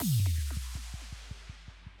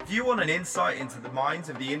If you want an insight into the minds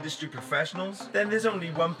of the industry professionals, then there's only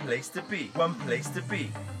one place to be. One place to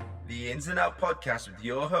be. The Ins and Out podcast with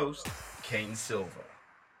your host, Kane Silver.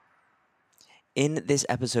 In this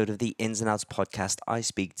episode of the Ins and Outs podcast, I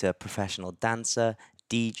speak to a professional dancer,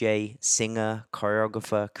 DJ, singer,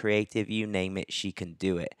 choreographer, creative, you name it, she can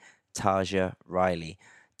do it. Taja Riley.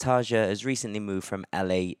 Taja has recently moved from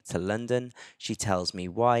LA to London. She tells me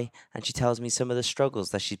why, and she tells me some of the struggles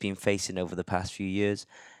that she's been facing over the past few years.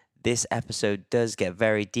 This episode does get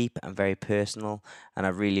very deep and very personal, and I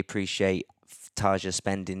really appreciate Taja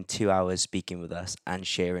spending 2 hours speaking with us and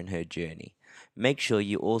sharing her journey. Make sure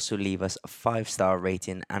you also leave us a 5-star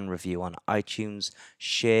rating and review on iTunes,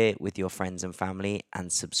 share with your friends and family,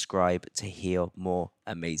 and subscribe to hear more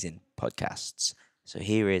amazing podcasts. So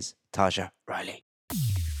here is Taja Riley.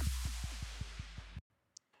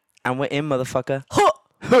 And we're in, motherfucker.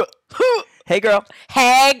 Hey, girl.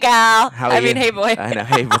 Hey, gal. How are you? Hey, boy. I know,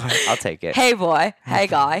 hey, boy. I'll take it. Hey, boy. Hey,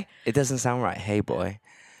 guy. It doesn't sound right. Hey, boy.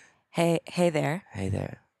 Hey there. Hey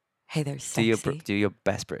there. Hey there, sexy. Do your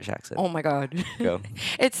best British accent. Oh, my God. Go.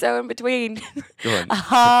 It's so in between. Go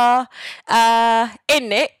on.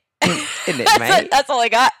 In it. In it, mate. That's all I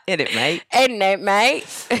got. In it, mate. In it, mate.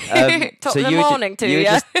 Top so of the morning to you.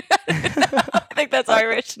 I think that's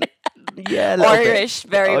Irish. Yeah, a little bit. Irish.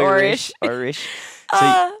 Very Irish. Irish.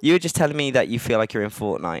 So you were just telling me that you feel like you're in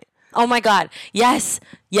Fortnite. Oh, my God. Yes.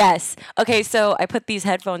 Okay, so I put these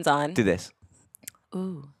headphones on. Do this.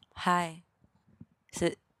 Ooh. Hi. Is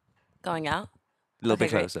it going out? A little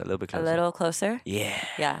Okay, bit closer. A little bit closer. A little closer? Yeah.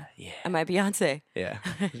 Yeah. Yeah. Am I Beyonce? Yeah.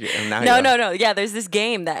 No. Yeah, there's this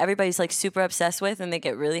game that everybody's like super obsessed with, and they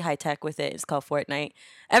get really high tech with it. It's called Fortnite.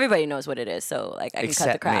 Everybody knows what it is, so like I can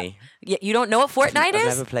cut the crap. Me. Yeah, you don't know what Fortnite is?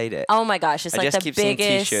 I've never played it. Oh my gosh, it's I like just the keep seeing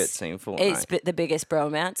biggest. T-shirts saying Fortnite. It's the biggest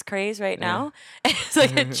bromance craze right now. It's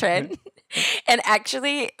like a trend. And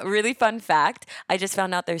actually, really fun fact, I just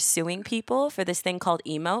found out they're suing people for this thing called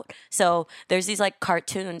emote. So there's these like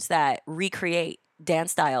cartoons that recreate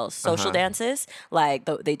dance styles, social dances. Like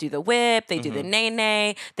they do the whip, they do the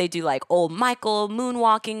nay-nay, they do like old Michael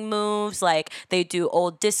moonwalking moves, like they do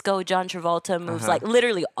old disco John Travolta moves, like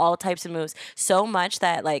literally all types of moves. So much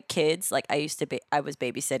that like kids, like I was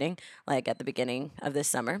babysitting like at the beginning of this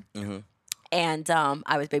summer. And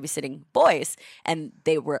I was babysitting boys, and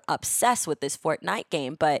they were obsessed with this Fortnite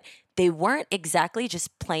game, but they weren't exactly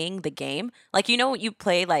just playing the game. Like, you know, you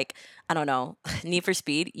play like, I don't know, Need for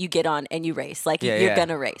Speed, you get on and you race. Like, you're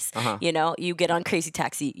gonna race. You know, you get on Crazy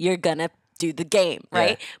Taxi, you're gonna do the game,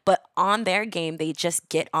 right? Yeah. But on their game, they just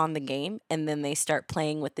get on the game and then they start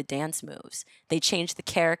playing with the dance moves. They change the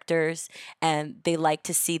characters, and they like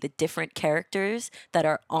to see the different characters that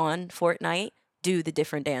are on Fortnite do the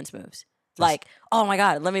different dance moves. Like, oh my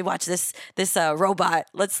God, let me watch this robot.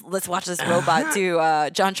 Let's watch this robot do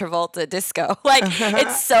John Travolta disco. Like,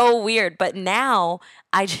 it's so weird. But now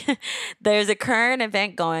there's a current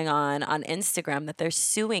event going on Instagram that they're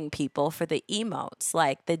suing people for the emotes,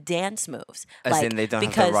 like the dance moves. As in they don't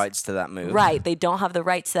have the rights to that move. Right, they don't have the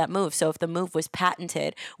rights to that move. So if the move was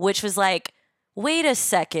patented, which was like, wait a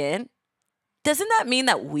second, doesn't that mean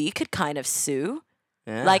that we could kind of sue?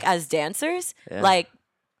 Yeah. Like as dancers? Yeah. Like,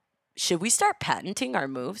 should we start patenting our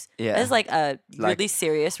moves? Yeah. That's like a really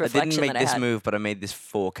serious reflection that I had. I didn't make this move, but I made this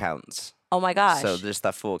 4 counts. Oh my gosh. So just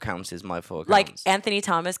that 4 counts is my 4 counts. Like Anthony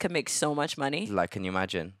Thomas could make so much money. Like, can you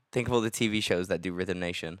imagine? Think of all the TV shows that do Rhythm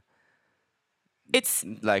Nation. It's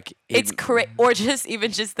like or just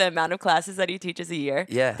even just the amount of classes that he teaches a year.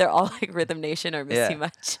 Yeah. They're all like Rhythm Nation or Missy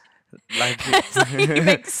Much. Like, he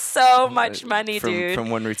makes so much money, dude. From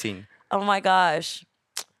one routine. Oh my gosh.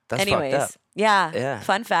 That's fucked up. Yeah.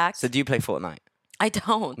 Fun fact. So do you play Fortnite? I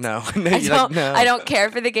don't. No. I don't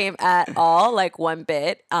care for the game at all, like one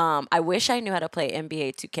bit. I wish I knew how to play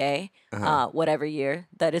NBA 2K, whatever year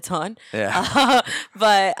that it's on. Yeah.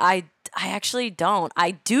 But I actually don't.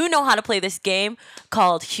 I do know how to play this game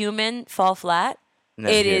called Human Fall Flat.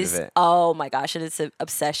 Never it heard is. of it. Oh my gosh, it is an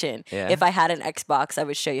obsession. Yeah. If I had an Xbox, I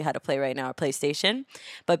would show you how to play right now, or PlayStation.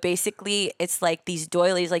 But basically, it's like these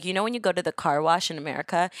doilies. Like, you know when you go to the car wash in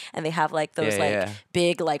America and they have like those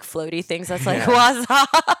big like floaty things that's like what's up?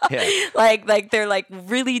 Like they're like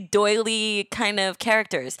really doily kind of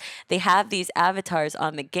characters. They have these avatars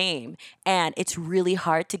on the game, and it's really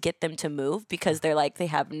hard to get them to move because they're like they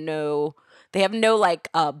have no like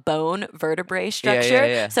bone vertebrae structure.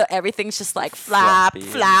 Yeah. So everything's just like flap. And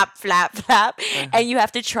you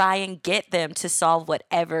have to try and get them to solve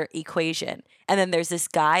whatever equation. And then there's this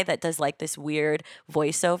guy that does like this weird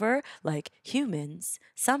voiceover, like humans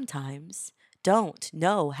sometimes don't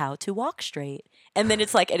know how to walk straight. And then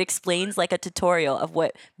it's like it explains like a tutorial of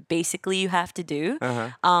what basically you have to do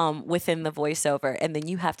within the voiceover, and then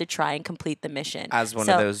you have to try and complete the mission As one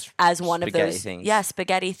of those spaghetti things. Yeah,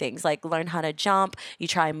 spaghetti things. Like learn how to jump. You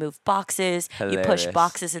try and move boxes. You push Hilarious.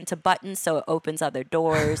 boxes into buttons so it opens other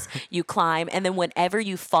doors. You climb, and then whenever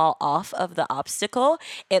you fall off of the obstacle,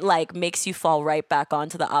 it like makes you fall right back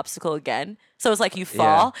onto the obstacle again. So it's like you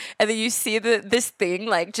fall, and then you see this thing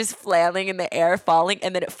like just flailing in the air, falling,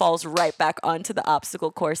 and then it falls right back onto the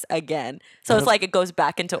obstacle course again. So it's like it goes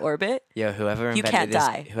back into orbit. Yo, whoever You can't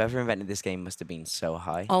die. Whoever invented this game must have been so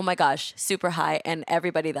high. Oh my gosh, super high, and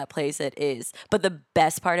everybody that plays it is. But the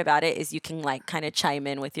best part about it is you can like kind of chime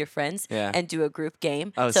in with your friends and do a group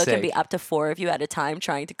game. Oh, so it can be sick. up to 4 of you at a time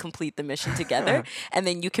trying to complete the mission together, and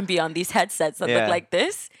then you can be on these headsets that look like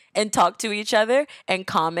this and talk to each other and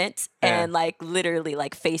comment and like literally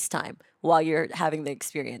like FaceTime while you're having the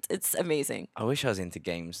experience. It's amazing. I wish I was into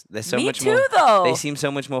games. They're so Me much too, more. though. They seem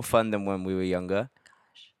so much more fun than when we were younger.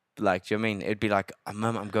 Like, do you know what I mean? It'd be like,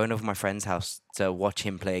 Mum, I'm going over to my friend's house to watch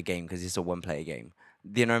him play a game because it's a one-player game.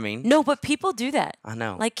 Do you know what I mean? No, but people do that. I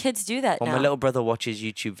know. Like kids do that Well, now. my little brother watches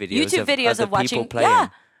YouTube videos videos of of the people watching- playing. yeah.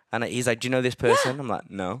 And he's like, do you know this person? I'm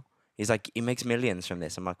like, no. He's like, he makes millions from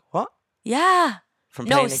this. I'm like, what? Yeah. From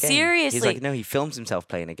No, playing a game? He's seriously. like, no, he films himself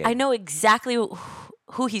playing a game. I know exactly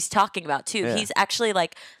who he's talking about too. Yeah. He's actually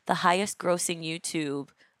like the highest grossing YouTube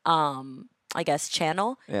I guess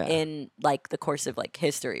channel in like the course of like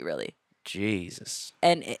history really. Jesus.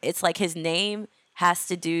 And it's like his name has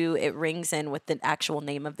to do, it rings in with the actual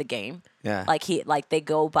name of the game. Yeah. Like they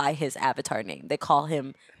go by his avatar name. They call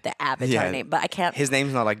him the avatar name, but I can't. His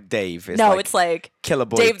name's not like Dave. It's no, like it's like Killer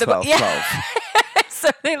Boy Dave the 12 yeah.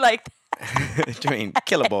 Something like that. Do you mean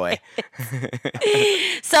Killer Boy?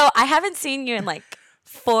 So I haven't seen you in like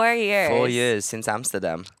 4 years. 4 years since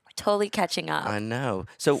Amsterdam. Totally catching up. I know.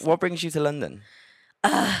 So what brings you to London?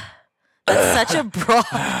 That's such a broad.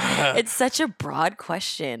 It's such a broad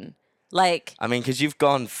question. Like, I mean, because you've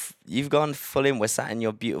gone full in. We're sat in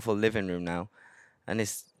your beautiful living room now, and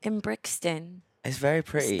it's in Brixton. very It's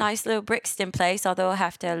pretty. a nice little Brixton place, although I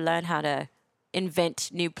have to learn how to invent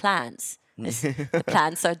new plants. The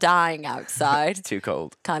plants are dying outside. Too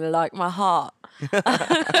cold. Kind of like my heart.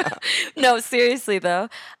 No, seriously though.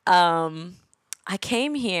 I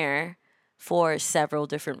came here for several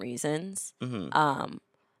different reasons.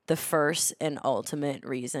 The first and ultimate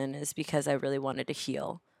reason is because I really wanted to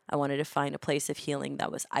heal. I wanted to find a place of healing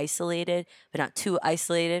that was isolated, but not too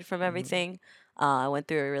isolated from everything. I went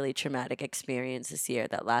through a really traumatic experience this year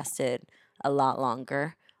that lasted a lot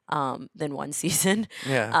longer than one season.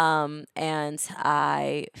 Yeah. And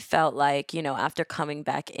I felt like, after coming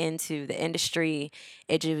back into the industry,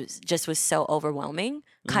 it just was so overwhelming.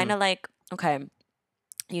 Kind of like, okay,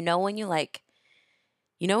 when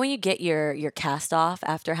you get your cast off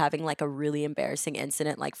after having like a really embarrassing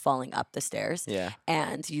incident, like falling up the stairs. Yeah.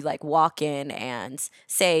 And you like walk in and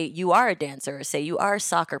say you are a dancer, or say you are a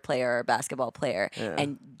soccer player or a basketball player,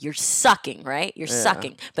 and you're sucking, right? You're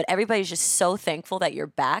sucking. But everybody's just so thankful that you're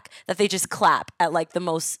back that they just clap at like the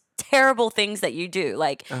most terrible things that you do.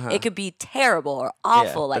 Like it could be terrible or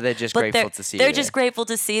awful. but they're just grateful to see you They're there. just grateful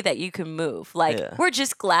to see that you can move. Like we're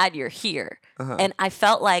just glad you're here. And I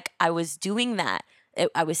felt like I was doing that.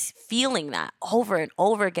 I was feeling that over and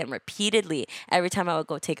over again repeatedly. Every time I would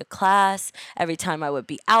go take a class, every time I would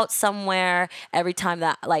be out somewhere, every time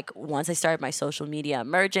that, like, once I started my social media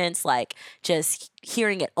emergence, like, just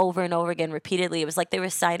hearing it over and over again repeatedly, it was like they were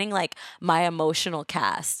signing, like, my emotional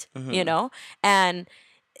cast, And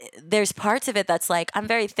there's parts of it that's like, I'm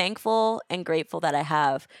very thankful and grateful that I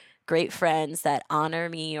have great friends that honor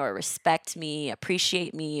me or respect me,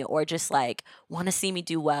 appreciate me, or just like want to see me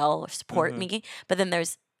do well or support me. But then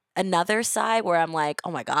there's another side where I'm like,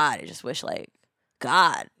 oh my God, I just wish like,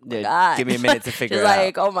 God, God. Give me a minute to figure just it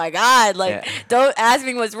like, out. oh my God, like, don't ask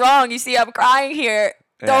me what's wrong. You see, I'm crying here.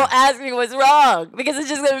 Don't ask me what's wrong because it's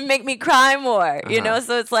just going to make me cry more,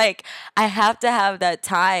 So it's like, I have to have that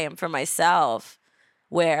time for myself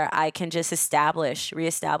where I can just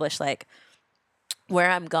reestablish like, where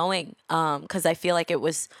I'm going, because I feel like it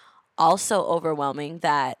was also overwhelming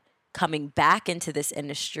that coming back into this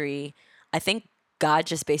industry, I think God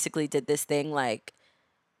just basically did this thing like,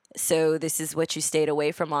 so this is what you stayed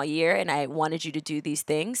away from all year, and I wanted you to do these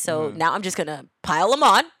things, so now I'm just going to pile them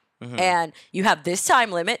on, and you have this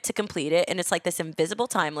time limit to complete it, and it's like this invisible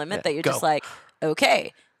time limit that you're just like,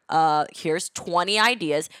 okay, here's 20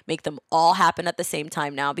 ideas, make them all happen at the same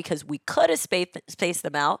time now, because we could have spaced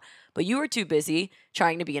them out, but you were too busy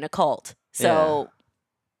trying to be in a cult. So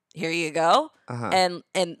here you go. Uh-huh.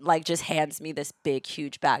 And like just hands me this big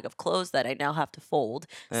huge bag of clothes that I now have to fold,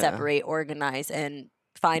 separate, organize, and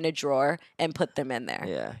find a drawer and put them in there.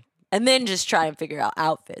 Yeah. And then just try and figure out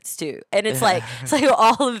outfits too. And it's like Yeah. it's like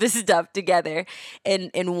all of this stuff together in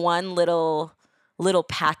one little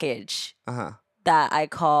package Uh-huh. that I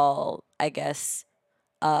call, I guess,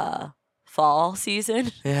 fall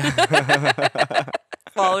season. Yeah.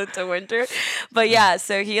 Fall into winter. But yeah,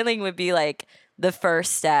 so healing would be like the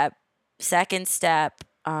first step. Second step,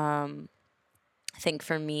 I think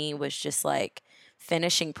for me was just like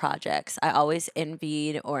finishing projects. I always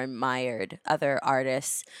envied or admired other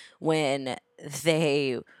artists when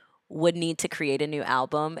they would need to create a new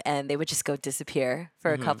album and they would just go disappear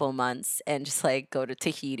for a couple months and just like go to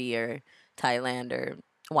Tahiti or Thailand or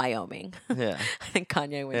Wyoming. Yeah. I think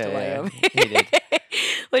Kanye went Yeah, to yeah, Wyoming. he did.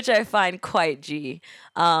 Which I find quite G.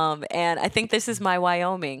 And I think this is my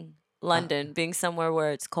Wyoming, London, being somewhere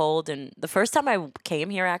where it's cold. And the first time I came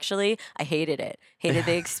here, actually, I hated it. Hated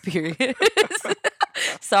the experience.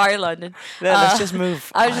 Sorry, London. No, let's just move.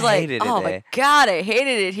 I was just like, hated it oh my there. God, I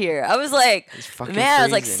hated it here. I was like, It's fucking man, I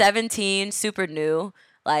was like freezing. 17, super new.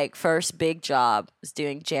 Like, first big job. Was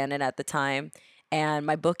doing Janet at the time. And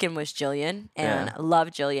my booking was Jillian, and Yeah. I love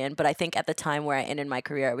Jillian. But I think at the time where I ended my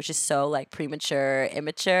career, it was just so like premature,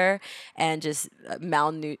 immature, and just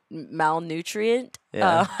malnutrient.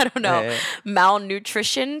 Yeah. I don't know, Yeah, yeah.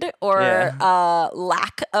 malnutritioned or Yeah.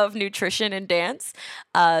 lack of nutrition in dance.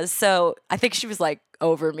 So I think she was like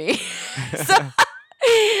over me. So,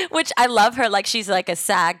 which I love her. Like she's like a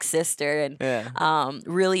SAG sister, and Yeah.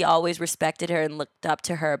 really always respected her and looked up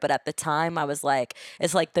to her. But at the time, I was like,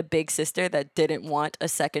 it's like the big sister that didn't want a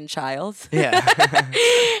second child. Yeah.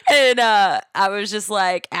 And I was just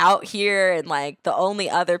like out here, and like the only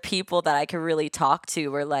other people that I could really talk to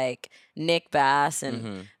were like Nick Bass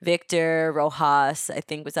and Victor Rojas, I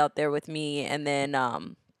think was out there with me, and then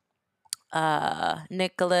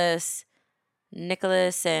Nicholas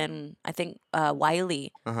and I think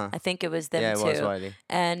Wiley. Uh-huh. I think it was them Yeah, it too. was Wiley.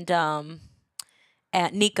 And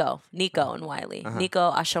Nico and Wiley.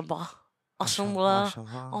 Nico Ashamba. Ashamla.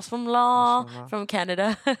 Ashamba from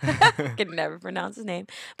Canada. I can never pronounce his name.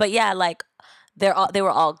 But yeah, like they were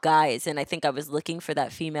all guys, and I think I was looking for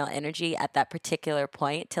that female energy at that particular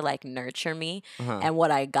point to like nurture me. And what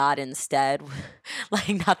I got instead,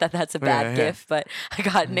 like not that that's a bad Yeah. gift, but I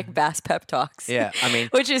got Nick Bass pep talks. Yeah, I mean,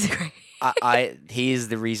 which is great. he is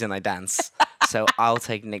the reason I dance. So I'll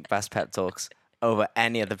take Nick Bass pep talks over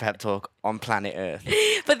any other pep talk on planet Earth.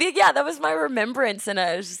 But yeah, that was my remembrance, and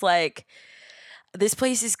I was just like, this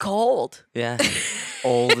place is cold. Yeah,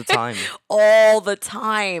 all the time. All the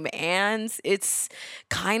time, and it's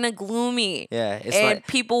kind of gloomy. Yeah, it's and like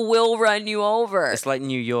people will run you over. it's like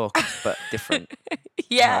New York, but different.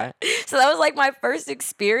 Yeah. Right? So that was like my first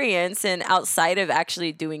experience, and outside of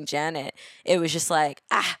actually doing Janet, it was just like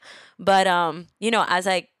But as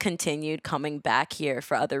I continued coming back here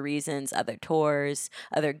for other reasons, other tours,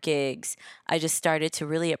 other gigs, I just started to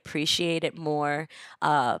really appreciate it more.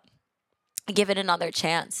 Give it another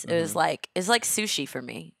chance. It was like it's like sushi for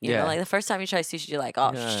me. You know, like the first time you try sushi, you're like,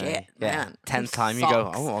 oh shit, man. 10th time you sucks.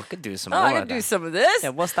 go, oh, I could do some Oh, more. I of could do that. some of this. Yeah,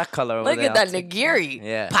 what's that color over Look there? at that nigiri.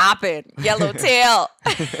 Yeah. Popping. Yellow tail.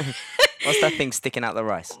 What's that thing sticking out the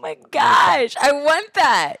rice? Oh my gosh. I want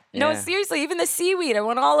that. No, Yeah. seriously, even the seaweed, I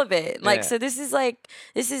want all of it. Like, Yeah. so this is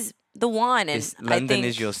the one. And London I think,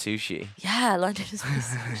 is your sushi. Yeah, London is my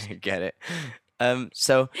sushi. Get it.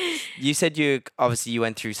 So you said you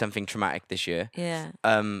went through something traumatic this year. Yeah.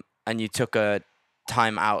 And you took a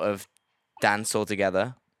time out of dance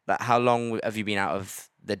altogether. Like, how long have you been out of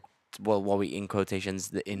what we in quotations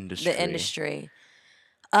the industry? The industry.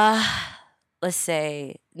 Let's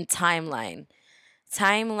say timeline.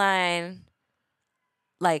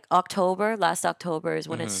 Like last October is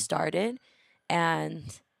when it started. And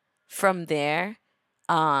from there,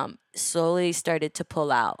 slowly started to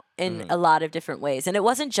pull out in a lot of different ways. And it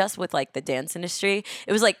wasn't just with like the dance industry.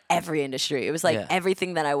 It was like every industry. It was like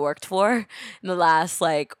everything that I worked for in the last,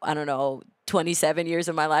 like, I don't know, 27 years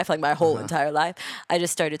of my life, like my whole entire life. I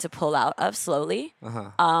just started to pull out of slowly.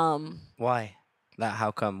 Why?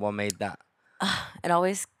 How come? What made that? It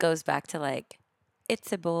always goes back to like,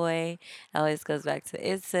 it's a boy. It always goes back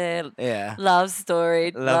to it's a love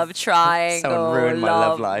story, love triangle, Someone ruined my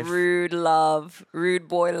love life. rude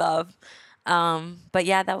boy love. But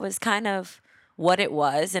yeah, that was kind of what it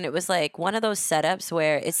was, and it was like one of those setups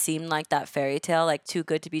where it seemed like that fairy tale, like too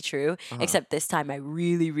good to be true. Except this time, I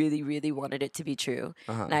really, really, really wanted it to be true,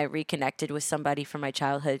 and I reconnected with somebody from my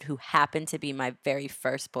childhood who happened to be my very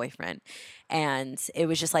first boyfriend, and it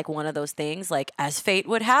was just like one of those things, like as fate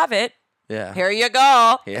would have it. Yeah. Here you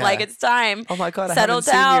go. Yeah. Like, it's time. Oh my God, I Settle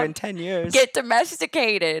haven't down. seen you in 10 years. Get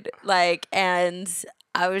domesticated. Like, and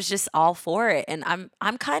I was just all for it. And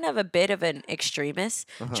I'm kind of a bit of an extremist,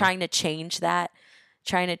 trying to change that,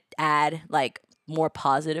 trying to add like more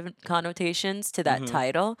positive connotations to that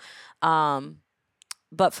title.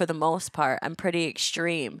 But for the most part, I'm pretty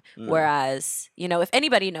extreme. Whereas, you know, if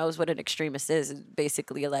anybody knows what an extremist is, it's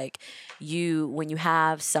basically like when you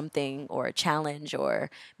have something or a challenge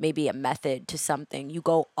or maybe a method to something, you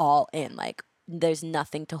go all in. Like, there's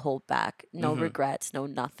nothing to hold back, no regrets, no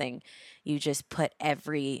nothing. You just put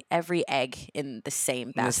every egg in the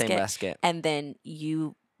same In the same basket, basket. and then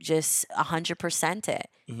you just 100% it.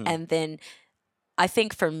 And then I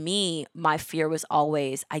think for me, my fear was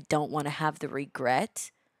always I don't want to have the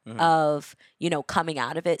regret of, you know, coming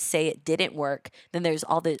out of it, say it didn't work. Then there's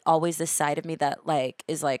always this side of me that like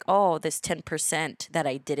is like, oh, this 10% that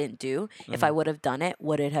I didn't do, if I would have done it,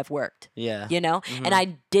 would it have worked? Yeah. You know? And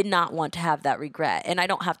I did not want to have that regret. And I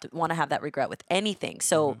don't have to want to have that regret with anything.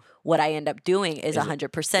 So what I end up doing is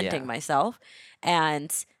 100%ing myself.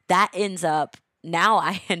 And that ends up now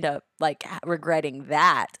I end up like regretting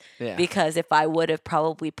that because if I would have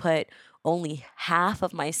probably put only half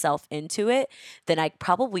of myself into it, then I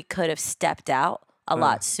probably could have stepped out a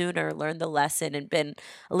lot sooner, learned the lesson, and been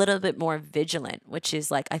a little bit more vigilant, which is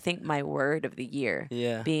like, I think my word of the year,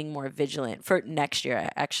 being more vigilant for next year.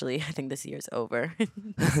 Actually, I think this year's over.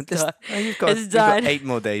 You've got 8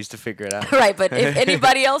 more days to figure it out. Right. But if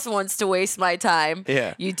anybody else wants to waste my time,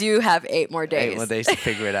 you do have 8 more days. 8 more days to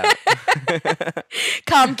figure it out.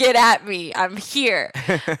 Come get at me. I'm here.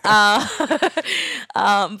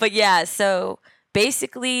 But yeah, so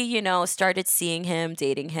basically, you know, started seeing him,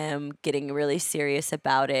 dating him, getting really serious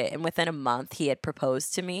about it. And within a month, he had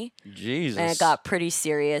proposed to me. Jesus. And it got pretty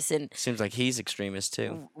serious. And seems like he's extremist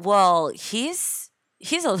too. well, he's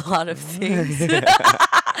a lot of things.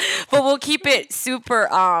 But we'll keep it super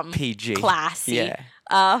PG. Classy.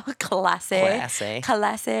 Yeah. Classy.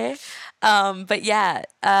 But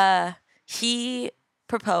yeah, he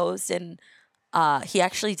proposed and he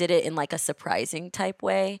actually did it in like a surprising type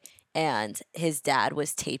way. And his dad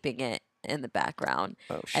was taping it in the background.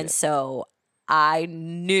 Oh, shit. And so I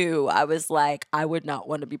knew, I was like, I would not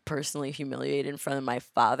want to be personally humiliated in front of my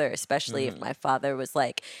father, especially if my father was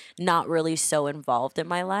like not really so involved in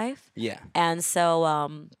my life. Yeah. And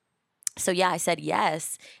so, so yeah, I said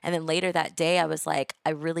yes. And then later that day, I was like,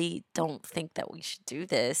 I really don't think that we should do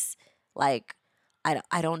this. Like,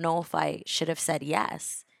 I don't know if I should have said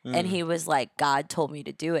yes. And he was like, God told me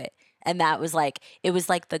to do it. And that was like, it was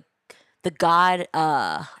like the God,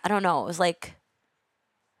 I don't know. It was like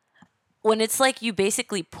when it's like you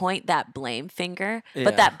basically point that blame finger,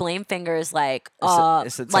 but that blame finger is like,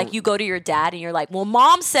 like you go to your dad and you're like, well,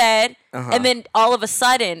 mom said, and then all of a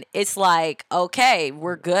sudden it's like, okay,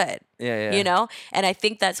 we're good. Yeah. You know? And I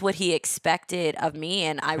think that's what he expected of me.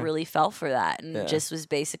 And I really fell for that. And just was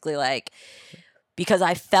basically like, because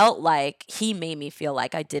I felt like he made me feel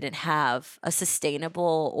like I didn't have a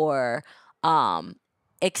sustainable or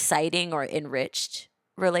exciting or enriched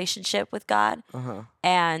relationship with God.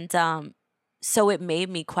 And so it made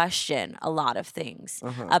me question a lot of things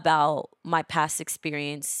about my past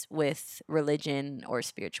experience with religion or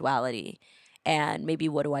spirituality. And maybe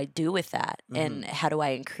what do I do with that? And how do I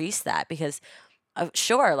increase that? Because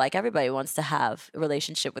sure, like everybody wants to have a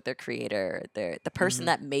relationship with their creator, the person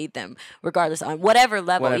that made them, regardless on whatever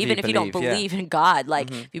level, even if you don't believe in God,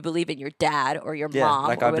 like if you believe in your dad or your mom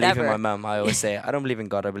like or I whatever. believe in my mum. I always say, I don't believe in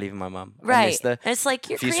God, I believe in my mum. Right. And it's like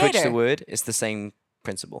your if you creator. switch the word, it's the same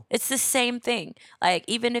principle. It's the same thing. Like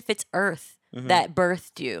even if it's earth that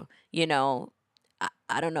birthed you, you know,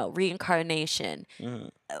 I don't know, reincarnation,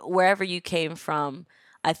 wherever you came from,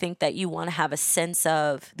 I think that you want to have a sense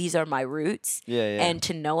of these are my roots and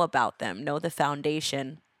to know about them, know the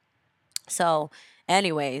foundation. So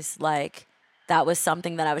anyways, like that was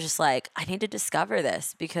something that I was just like, I need to discover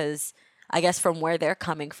this because I guess from where they're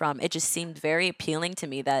coming from, it just seemed very appealing to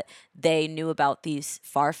me that they knew about these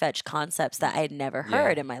far-fetched concepts that I had never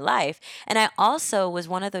heard in my life. And I also was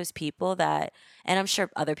one of those people that, and I'm sure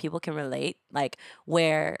other people can relate, like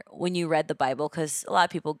where when you read the Bible, because a lot of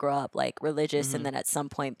people grow up like religious and then at some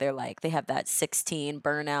point they're like, they have that 16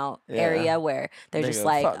 burnout area where they're just go,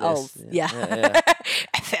 like, "Fuck oh, this."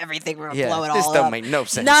 if everything were to blow it all this up. don't make no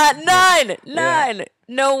sense. None.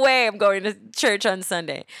 No way I'm going to church on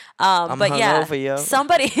Sunday. But yeah, hungover, yo.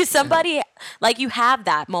 somebody like you have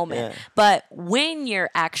that moment. But when you're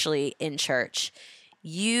actually in church,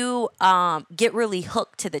 you get really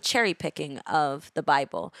hooked to the cherry picking of the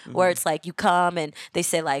Bible, where it's like you come and they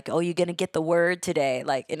say like, oh, you're gonna get the word today.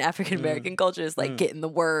 Like in African American culture, it's like getting the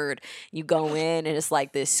word. You go in and it's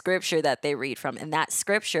like this scripture that they read from, and that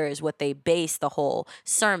scripture is what they base the whole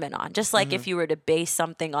sermon on. Just like if you were to base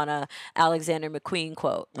something on a Alexander McQueen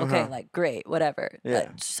quote, okay, like great, whatever. Yeah.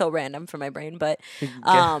 That's so random for my brain, but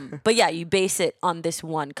Yeah. but yeah, you base it on this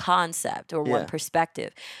one concept or one Yeah.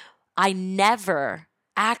 perspective. I never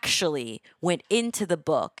actually went into the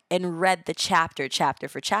book and read the chapter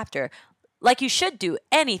for chapter like you should do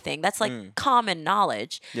anything. That's like common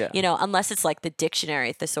knowledge, Yeah. unless it's like the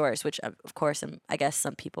dictionary thesaurus, which of course I guess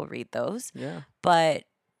some people read those. Yeah. But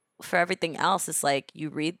for everything else, it's like you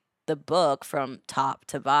read the book from top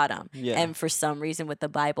to bottom. Yeah. And for some reason with the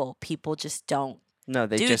Bible, people just don't No,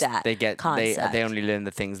 they do just that they concept. they only learn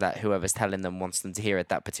the things that whoever's telling them wants them to hear at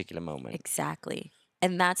that particular moment. Exactly.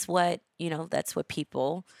 And that's what, that's what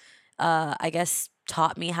people, I guess,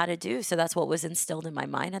 taught me how to do. So that's what was instilled in my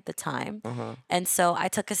mind at the time. And so I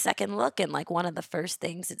took a second look, and like one of the first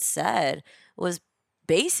things it said was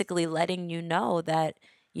basically letting you know that,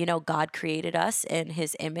 God created us in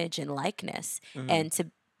his image and likeness. And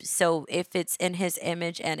so if it's in his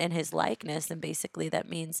image and in his likeness, then basically that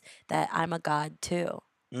means that I'm a God too,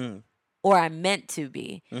 or I'm meant to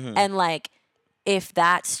be. And like, if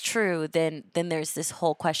that's true, then there's this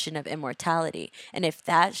whole question of immortality. And if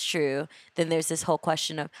that's true, then there's this whole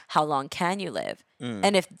question of how long can you live?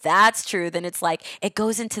 And if that's true, then it's like it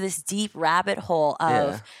goes into this deep rabbit hole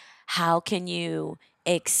of how can you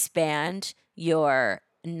expand your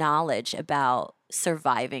knowledge about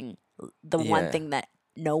surviving the one Yeah. thing that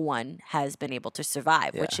no one has been able to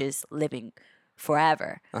survive, which Yeah. is living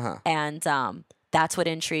forever. And that's what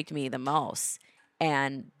intrigued me the most.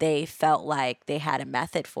 And they felt like they had a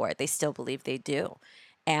method for it. They still believe they do.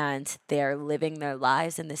 And they're living their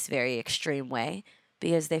lives in this very extreme way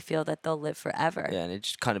because they feel that they'll live forever. Yeah, and it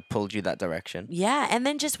just kind of pulled you that direction. Yeah, and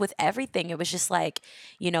then just with everything, it was just like,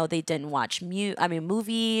 they didn't watch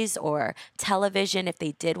movies or television. If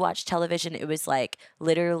they did watch television, it was like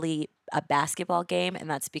literally a basketball game, and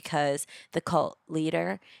that's because the cult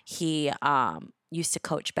leader, he used to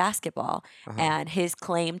coach basketball, and his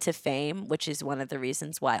claim to fame, which is one of the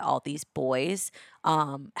reasons why all these boys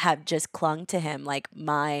have just clung to him. Like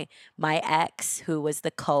my ex, who was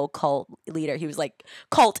the cult leader, he was like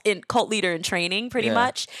cult leader in training, pretty Yeah.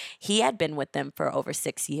 much. He had been with them for over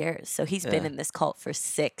 6 years, so he's been Yeah. in this cult for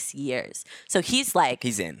 6 years. So he's like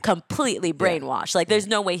He's in. completely brainwashed. Like there's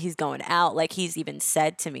no way he's going out. Like he's even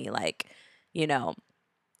said to me, like,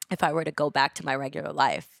 if I were to go back to my regular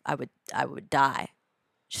life, I would die.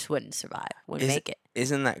 Just wouldn't survive. Wouldn't make it.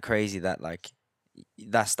 Isn't that crazy that like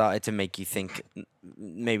that started to make you think,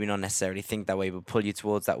 maybe not necessarily think that way, but pull you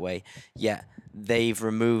towards that way? Yeah, they've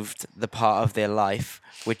removed the part of their life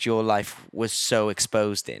which your life was so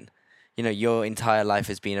exposed in. Your entire life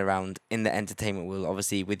has been around in the entertainment world,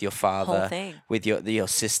 obviously with your father, Whole thing. with your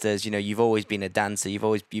sisters. You've always been a dancer.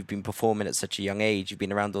 You've been performing at such a young age. You've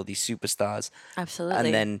been around all these superstars. Absolutely.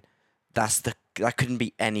 And then that couldn't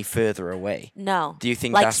be any further away. No. Do you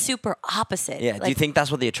think like that's super opposite? Yeah. Like, Do you think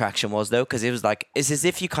that's what the attraction was though? Because it was like it's as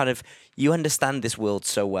if you understand this world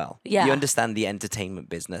so well. Yeah. You understand the entertainment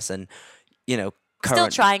business, and still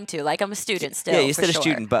current. trying to. Like I'm a student still. Yeah, you're for still a sure.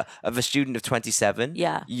 student, but of a student of 27,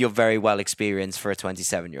 Yeah. you're very well experienced for a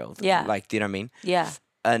 27-year-old. Yeah. Like, do you know what I mean? Yeah.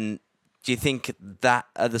 And do you think that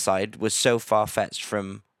other side was so far-fetched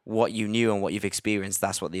from what you knew and what you've experienced,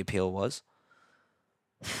 that's what the appeal was?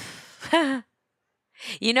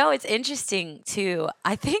 It's interesting too.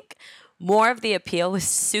 I think more of the appeal was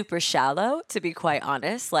super shallow, to be quite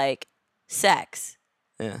honest. Like sex.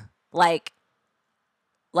 Yeah. Like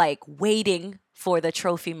waiting for the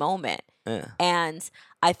trophy moment. Yeah. And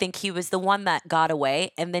I think he was the one that got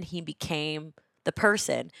away, and then he became the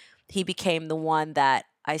person. He became the one that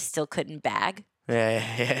I still couldn't bag.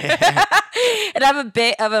 Yeah. And I'm a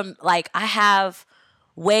bit of I have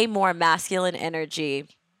way more masculine energy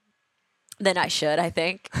than I should, I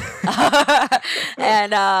think.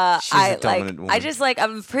 And She's a dominant woman. I just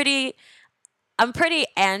I'm pretty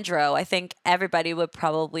andro. I think everybody would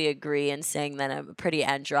probably agree in saying that I'm a pretty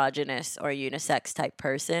androgynous or unisex type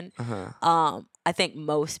person. I think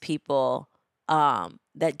most people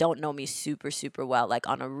that don't know me super, super well, like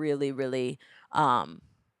on a really, really, I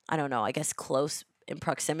don't know, I guess close in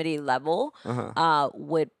proximity level,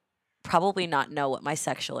 would probably not know what my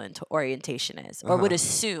sexual orientation is, or would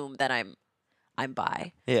assume that I'm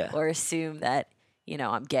bi, Yeah. or assume that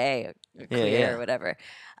I'm gay or Yeah, queer yeah. or whatever.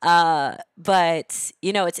 But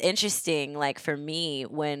it's interesting, like for me,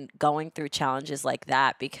 when going through challenges like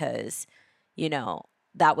that, because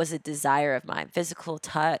that was a desire of mine. Physical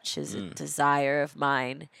touch is a desire of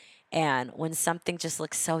mine. And when something just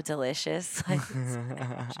looks so delicious, like,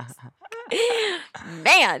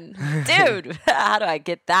 man, dude, how do I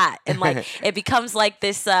get that? And like, it becomes like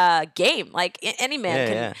this game. Like any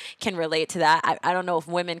man can relate to that. I don't know if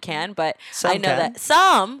women can, but Some I know can. that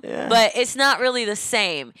some, Yeah. but it's not really the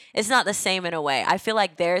same. It's not the same in a way. I feel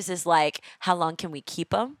like theirs is like, how long can we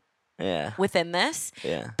keep them Yeah. within this?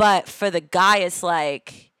 Yeah. But for the guy, it's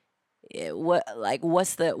like,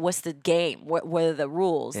 what's the game? What are the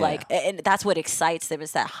rules? Yeah. Like, and that's what excites them,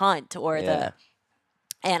 is that hunt or the.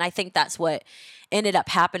 And I think that's what ended up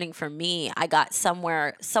happening for me. I got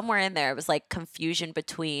somewhere in there. It was like confusion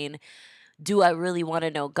between, do I really want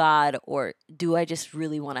to know God, or do I just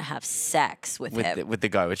really want to have sex with him? With the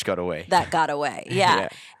guy which got away. That got away. Yeah.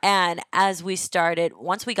 And as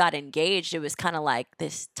once we got engaged, it was kind of like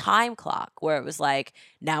this time clock where it was like,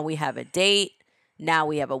 now we have a date. Now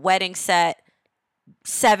we have a wedding set.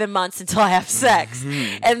 7 months until I have sex.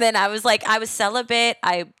 And then I was celibate.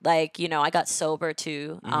 I got sober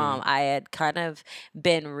too. I had kind of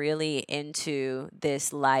been really into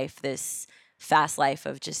this fast life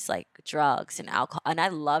of just like drugs and alcohol, and I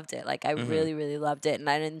loved it. Like I really, really loved it, and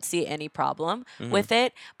I didn't see any problem with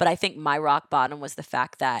it. But I think my rock bottom was the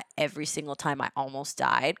fact that every single time I almost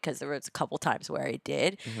died, because there was a couple times where I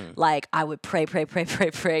did, like I would pray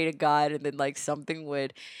to God, and then like something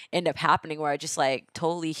would end up happening where I just like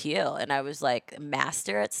totally heal. And I was like a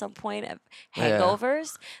master at some point of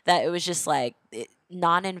hangovers, that it was just like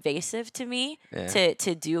non-invasive to me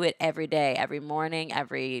to do it every day, every morning,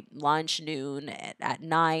 every lunch, noon, at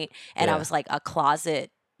night. And I was like a closet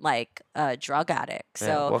like drug addict.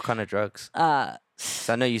 So what kind of drugs?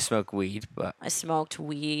 So I know you smoke weed, but I smoked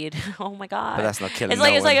weed. Oh my God. But that's not killing It's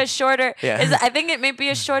like no it's like one. a shorter. Yeah. I think it may be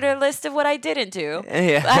a shorter list of what I didn't do.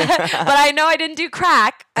 Yeah. But I know I didn't do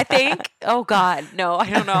crack, I think. Oh God, no,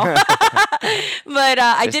 I don't know. But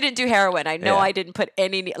I didn't do heroin. I know I didn't put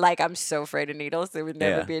any. Like I'm so afraid of needles. There would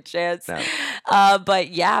never be a chance. No.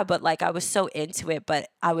 But like I was so into it. But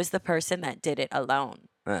I was the person that did it alone.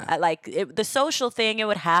 The social thing, it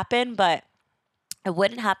would happen, but it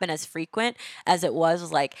wouldn't happen as frequent as it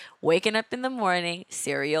was like waking up in the morning,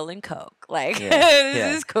 cereal and Coke. Like,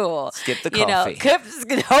 this is cool. Skip the coffee.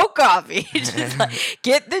 No coffee. Just like,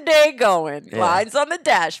 get the day going. Lines on the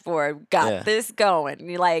dashboard. Got this going. And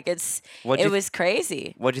you're like, it was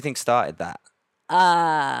crazy. What do you think started that?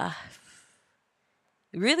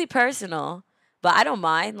 Really personal, but I don't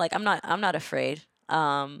mind. Like, I'm not afraid.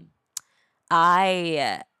 I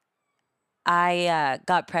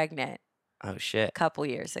got pregnant. Oh shit. A couple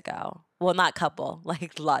years ago. Well, not couple,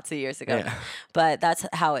 like lots of years ago. Yeah. But that's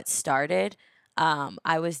how it started.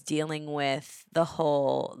 I was dealing with the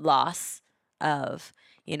whole loss of,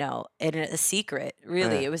 in a secret.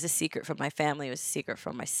 Really, it was a secret from my family. It was a secret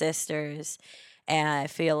from my sisters. And I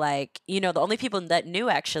feel like, the only people that knew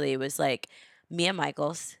actually was like Mia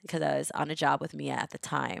Michaels, because I was on a job with Mia at the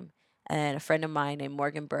time. And a friend of mine named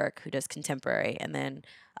Morgan Burke, who does contemporary, and then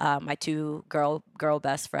my two girl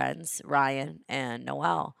best friends, Ryan and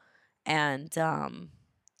Noelle. And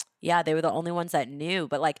they were the only ones that knew.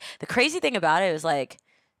 But like the crazy thing about it was like,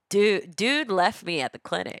 dude left me at the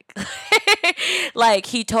clinic. Like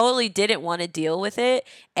he totally didn't want to deal with it.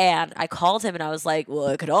 And I called him and I was like, well,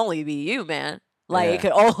 it could only be you, man. Like it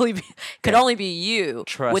could only be you.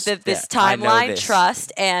 Trust, with this I know timeline, this.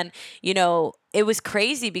 trust. And it was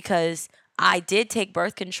crazy because I did take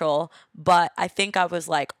birth control, but I think I was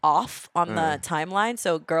like off on the timeline.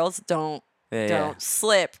 So girls don't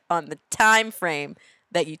slip on the time frame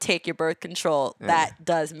that you take your birth control. That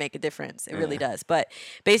does make a difference. It really does. But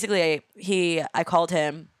basically I called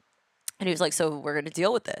him and he was like, so we're going to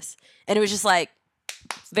deal with this. And it was just like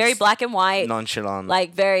very black and white. Nonchalant.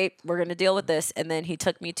 Like we're going to deal with this. And then he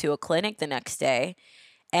took me to a clinic the next day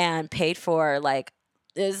and paid for like,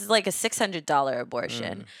 it was like a $600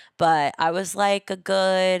 abortion. But I was like a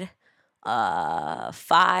good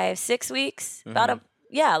 5-6 weeks. About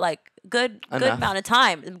good amount of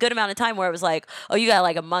time. Good amount of time where it was like, oh, you got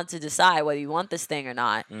like a month to decide whether you want this thing or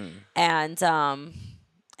not. And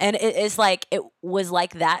it's like, it was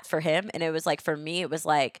like that for him. And it was like, for me, it was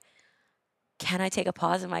like, can I take a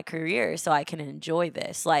pause in my career so I can enjoy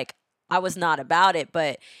this? Like, I was not about it,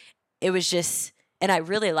 but it was just, and I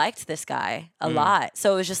really liked this guy a lot.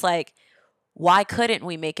 So it was just like, why couldn't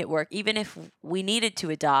we make it work? Even if we needed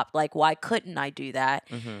to adopt, like, why couldn't I do that?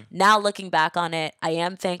 Now looking back on it, I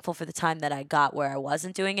am thankful for the time that I got where I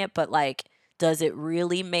wasn't doing it, but like, does it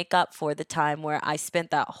really make up for the time where I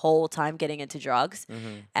spent that whole time getting into drugs?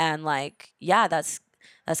 And like, that's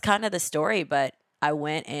kind of the story. But I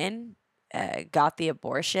went in got the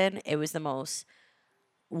abortion, it was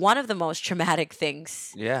one of the most traumatic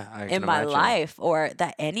things Yeah, I in can my imagine. life, or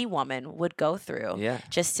that any woman would go through. Yeah.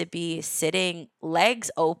 Just to be sitting legs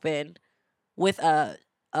open with a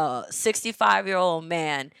 65-year-old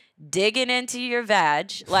man digging into your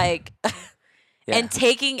vag, like, Yeah. and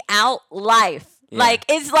taking out life. Yeah. Like,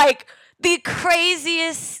 it's like the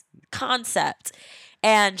craziest concept.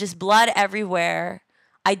 And just blood everywhere.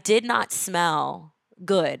 I did not smell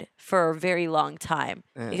good for a very long time.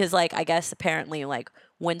 Because, like, I guess apparently, like,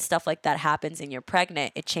 when stuff like that happens and you're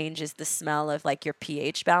pregnant, it changes the smell of, like, your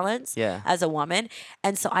pH balance Yeah. as a woman.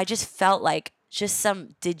 And so I just felt like just some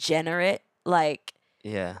degenerate, like,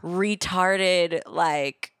 Yeah. retarded,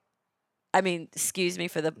 like, I mean, excuse me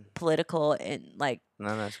for the political and, like,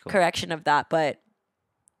 No, that's cool. correction of that, but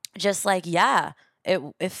just like, yeah,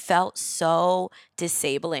 it felt so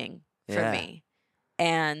disabling for Yeah. me,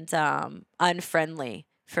 and unfriendly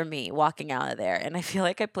for me walking out of there. And I feel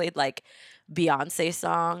like I played like Beyonce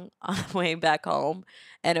song on the way back home,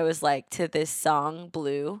 and it was like to this song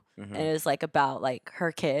Blue, and it was like about like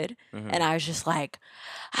her kid, and I was just like,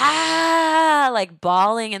 like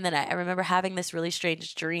bawling. And then I remember having this really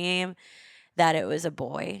strange dream that it was a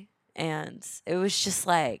boy, and it was just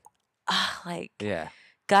like, like Yeah.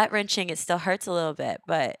 gut wrenching. It still hurts a little bit,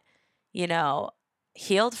 but you know,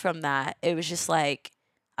 healed from that. It was just like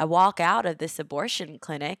I walk out of this abortion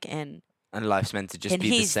clinic, and life's meant to just be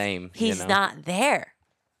the same. He's not there.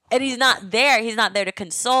 And he's not there. He's not there to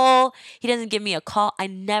console. He doesn't give me a call. I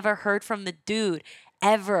never heard from the dude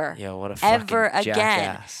ever. Yeah, what a ever fucking again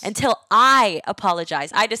jackass. until I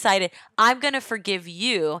apologized. I decided I'm going to forgive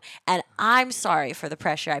you, and I'm sorry for the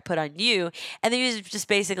pressure I put on you. And then he was just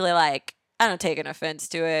basically like, I don't take an offense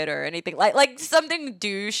to it or anything, like something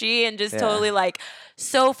douchey and just totally like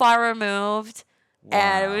so far removed. Wow.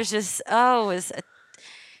 And it was just,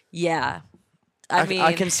 yeah. I mean,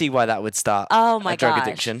 I can see why that would start oh my a drug gosh.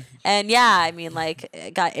 addiction. And yeah, I mean, like, I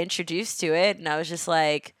got introduced to it, and I was just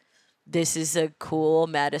like, this is a cool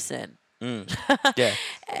medicine. Yeah,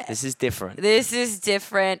 this is different. This is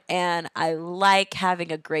different, and I like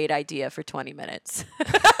having a great idea for 20 minutes.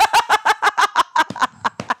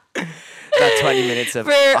 That 20 minutes of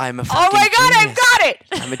I'm a fucking oh my god, genius. I've got it!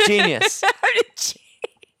 I'm a genius.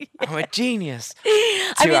 I'm a genius.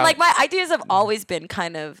 I mean, like, my ideas have always been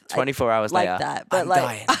kind of 24 hours like later, that, but I'm like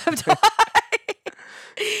dying. I'm dying.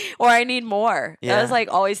 Or I need more. Yeah. That was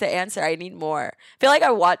like always the answer. I need more. I feel like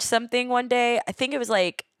I watched something one day. I think it was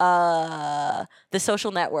like The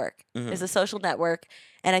Social Network. It's a Social Network,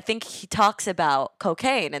 and I think he talks about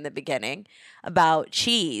cocaine in the beginning, about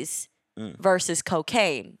cheese versus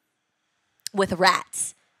cocaine with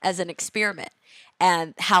rats as an experiment,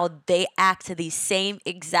 and how they act the same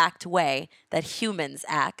exact way that humans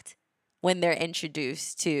act when they're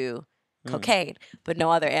introduced to cocaine, but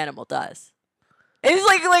no other animal does.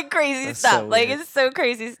 It's like crazy That's stuff. so Like, weird. it's so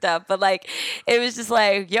crazy stuff. But like, it was just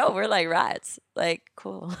like, yo, we're like rats. Like,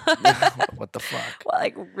 cool. What the fuck? Well,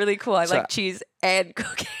 like, really cool. I So- like cheese and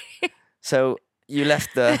cocaine. So you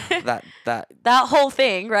left that That whole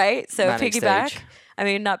thing, right? So Manic piggyback. stage. I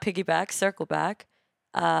mean, not piggyback, circle back.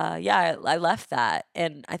 Yeah, I left that,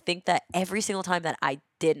 and I think that every single time that I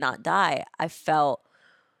did not die, I felt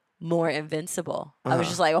more invincible. I was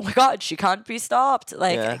just like, oh my god, she can't be stopped.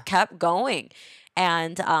 Like, Yeah. I kept going,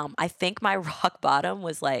 and I think my rock bottom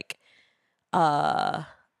was like,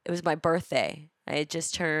 it was my birthday. I had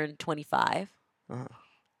just turned 25,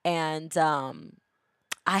 and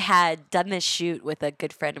I had done this shoot with a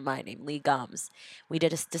good friend of mine named Lee Gums. We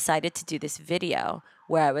decided to do this video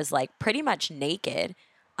where I was like pretty much naked,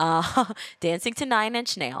 dancing to 9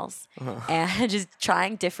 Inch Nails, and just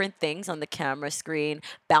trying different things on the camera screen,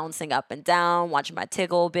 bouncing up and down, watching my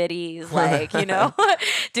tickle bitties, like, you know,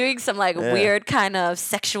 doing some like weird kind of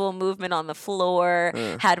sexual movement on the floor,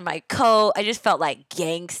 had my coat. I just felt like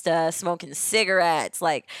gangsta, smoking cigarettes,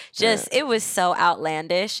 like just, it was so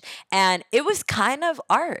outlandish, and it was kind of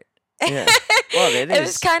art. Yeah. Well, it is. It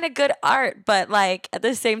was kind of good art, but like at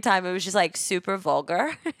the same time, it was just like super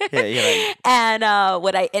vulgar. Yeah, you're like, And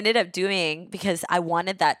what I ended up doing, because I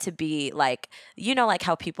wanted that to be like, you know, like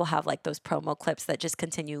how people have like those promo clips that just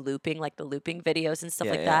continue looping, like the looping videos and stuff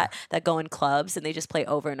Yeah, like yeah. that go in clubs and they just play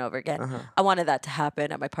over and over again. I wanted that to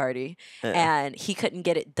happen at my party, and he couldn't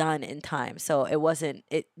get it done in time, so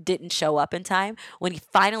it didn't show up in time. When he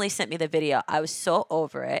finally sent me the video, I was so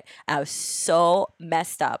over it. I was so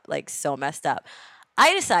messed up, like so messed up.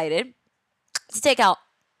 I decided to take out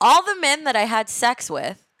all the men that I had sex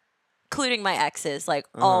with, including my exes, like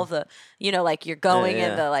all the, you know, like you're going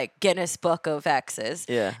in the like Guinness Book of Exes.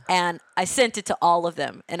 Yeah. And I sent it to all of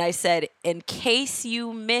them. And I said, in case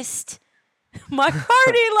you missed my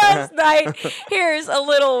party last night. Here's a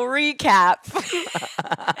little recap.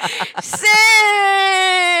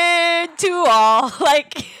 Send to all.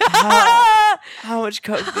 Like, How much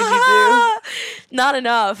coke did you do? not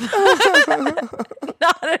enough.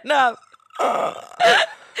 Not enough.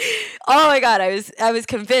 Oh my god, I was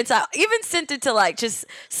convinced. I even sent it to like just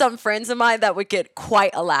some friends of mine that would get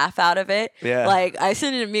quite a laugh out of it. Yeah. Like I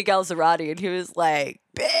sent it to Miguel Zarate and he was like,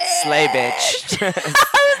 bitch. Slay bitch. I was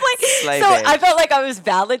like, Slay so bitch. I felt like I was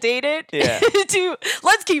validated Yeah. to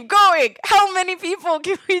let's keep going. How many people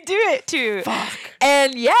can we do it to? Fuck.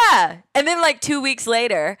 And yeah. And then like 2 weeks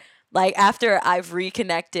later, like after I've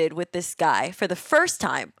reconnected with this guy for the first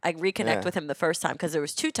time, I reconnect with him the first time because there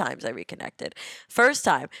was 2 times I reconnected. First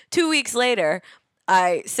time, 2 weeks later,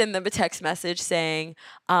 I send them a text message saying,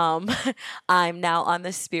 I'm now on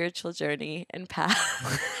this spiritual journey and path.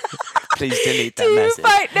 Please delete that Do you message.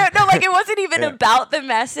 no, like it wasn't even Yeah. about the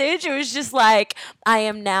message. It was just like, I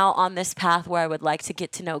am now on this path where I would like to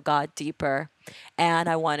get to know God deeper. And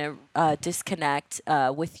I want to disconnect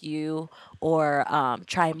with you or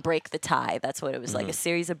try and break the tie. That's what it was like, a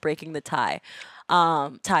series of breaking the ties.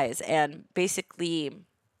 And basically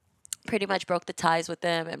pretty much broke the ties with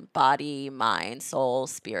them and body, mind, soul,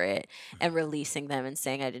 spirit, and releasing them and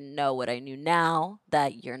saying, I didn't know what I knew now,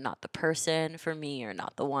 that you're not the person for me or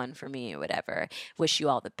not the one for me or whatever. Wish you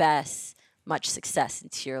all the best. Much success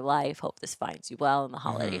into your life. Hope this finds you well in the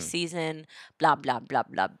holiday season. Blah, blah, blah,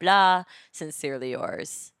 blah, blah. Sincerely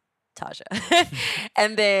yours, Taja.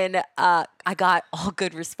 And then I got all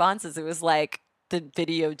good responses. It was like the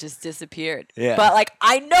video just disappeared. Yeah. But like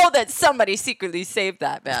I know that somebody secretly saved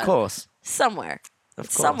that, man. Of course. Somewhere. Of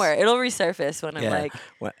course. Somewhere. It'll resurface when I'm like,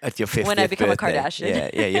 Well, at your 50th when I become birthday. a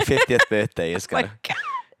Kardashian. Yeah, your 50th birthday is my gonna. God.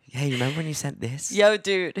 Yeah, you remember when you sent this? Yo,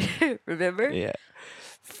 dude. Remember? Yeah.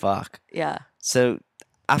 Fuck. Yeah. So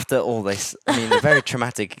after all this, I mean, a very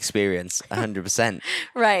traumatic experience, 100%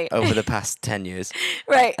 Right. over the past 10 years,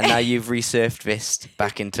 Right. and now you've resurfaced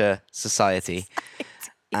back into society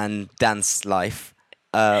and dance life.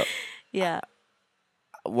 Yeah.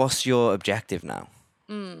 What's your objective now?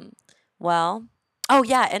 Well, oh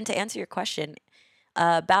yeah, and to answer your question,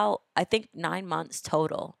 about I think 9 months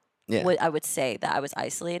total. Yeah. I would say that I was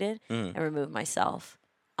isolated and removed myself.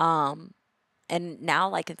 And now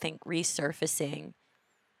like I think resurfacing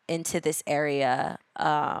into this area,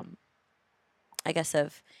 I guess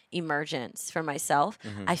of emergence for myself.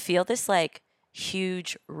 I feel this like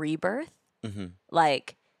huge rebirth.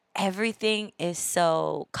 Like everything is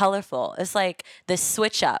so colorful. It's like the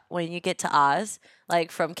switch up when you get to Oz, like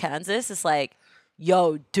from Kansas. It's like,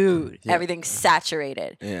 yo, dude, everything's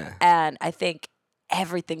saturated. Yeah. And I think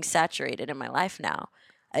everything's saturated in my life now.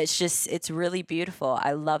 It's really beautiful.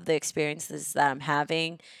 I love the experiences that I'm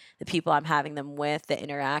having, the people I'm having them with, the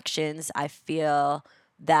interactions. I feel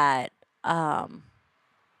that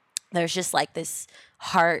there's just like this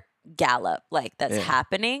heart gallop like that's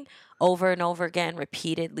happening over and over again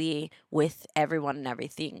repeatedly with everyone and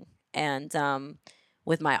everything. And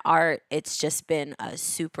with my art, it's just been a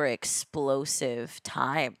super explosive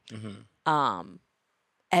time.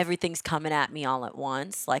 Everything's coming at me all at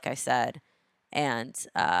once, like I said. And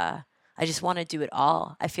I just want to do it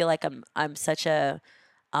all. I feel like I'm such a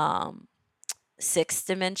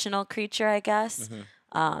 6-dimensional creature, I guess,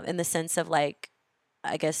 in the sense of like,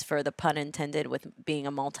 I guess for the pun intended with being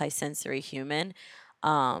a multisensory human,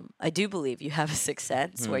 I do believe you have a sixth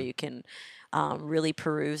sense where you can really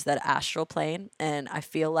peruse that astral plane. And I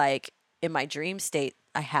feel like in my dream state,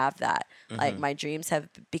 I have that. Like my dreams have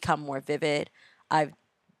become more vivid. I've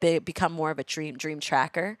become more of a dream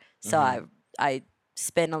tracker. So I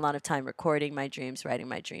spend a lot of time recording my dreams, writing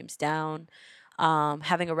my dreams down,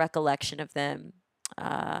 having a recollection of them,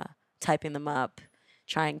 typing them up,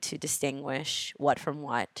 trying to distinguish what from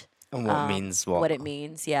what. And what means what. What it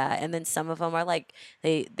means, yeah. And then some of them are like,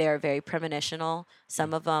 they're very premonitional.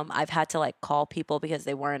 Some of them I've had to like call people because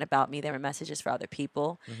they weren't about me. They were messages for other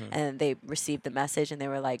people. And they received the message and they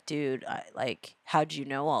were like, dude, like, how'd you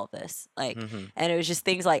know all this? Like, and it was just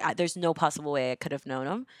things like, there's no possible way I could have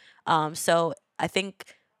known them. So I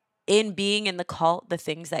think in being in the cult, the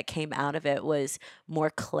things that came out of it was more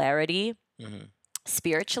clarity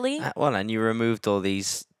spiritually. Well, and you removed all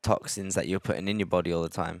these toxins that you're putting in your body all the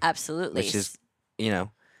time. Absolutely. Which is, you know,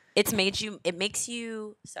 it makes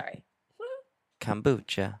you, sorry.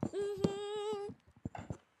 kombucha.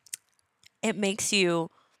 It makes you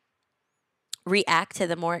react to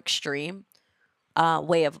the more extreme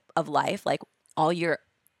way of life. Like all your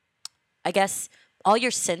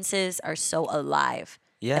senses are so alive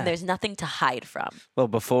Yeah. And there's nothing to hide from. Well,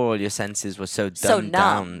 before all your senses were so So dumbed numb.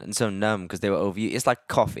 down and so numb because they were overused. It's like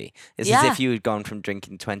coffee. It's as Yeah. if you had gone from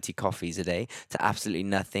drinking 20 coffees a day to absolutely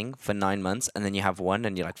nothing for 9 months, and then you have one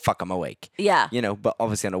and you're like, fuck, I'm awake. Yeah. You know, but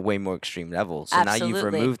obviously on a way more extreme level. So now you've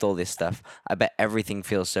Absolutely. removed all this stuff. I bet everything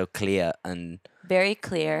feels so clear and Very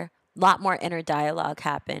clear. A lot more inner dialogue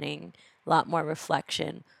happening, a lot more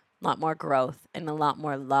reflection, a lot more growth, and a lot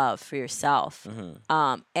more love for yourself.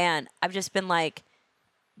 And I've just been like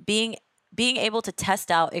being able to test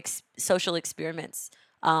out social experiments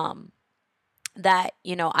that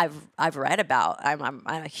I've read about. I'm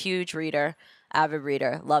a huge reader, avid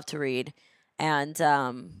reader, love to read, and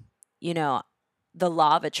you know the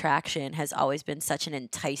law of attraction has always been such an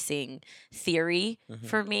enticing theory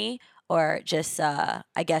for me, or just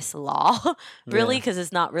I guess law, really, Yeah. because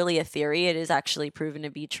it's not really a theory; it is actually proven to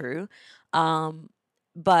be true.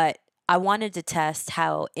 But I wanted to test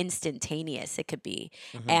how instantaneous it could be,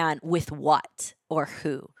 and with what or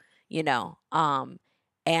who, you know.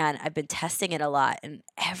 And I've been testing it a lot, and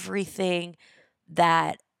everything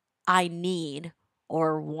that I need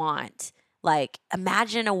or want. Like,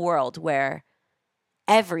 imagine a world where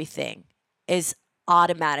everything is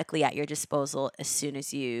automatically at your disposal as soon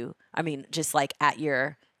as just like at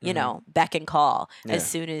your, beck and call as Yeah.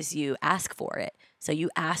 soon as you ask for it. So you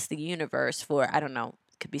ask the universe for, I don't know,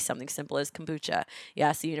 could be something simple as kombucha. You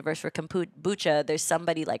ask the universe for kombucha. There's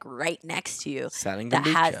somebody like right next to you selling that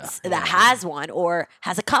kombucha. has one or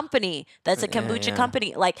has a company that's a Yeah, kombucha yeah.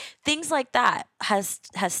 company. Like things like that has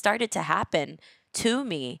started to happen to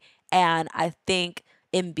me, and I think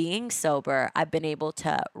in being sober, I've been able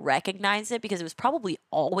to recognize it because it was probably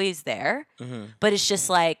always there, but it's just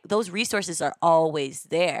like those resources are always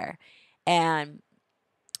there, and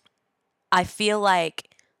I feel like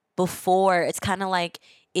before it's kind of like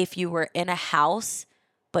if you were in a house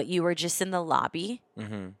but you were just in the lobby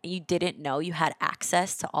and you didn't know you had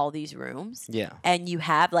access to all these rooms. Yeah. And you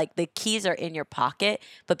have like the keys are in your pocket,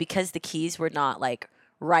 but because the keys were not like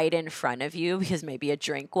right in front of you because maybe a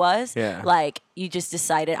drink was, Yeah. like you just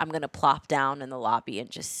decided I'm going to plop down in the lobby and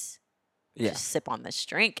just Yeah. sip on this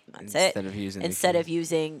drink and that's Instead it. of using Instead of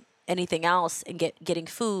using anything else and getting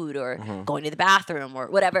food or going to the bathroom or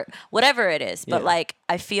whatever it is. But Yeah. like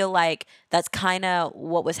I feel like that's kind of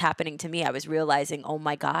what was happening to me. I was realizing, oh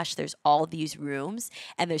my gosh, there's all these rooms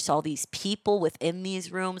and there's all these people within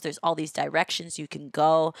these rooms. There's all these directions you can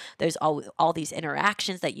go. There's all these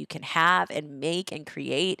interactions that you can have and make and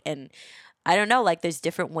create, and I don't know, like there's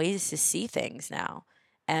different ways to see things now.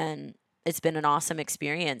 And it's been an awesome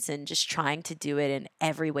experience, and just trying to do it in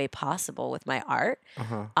every way possible with my art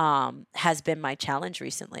has been my challenge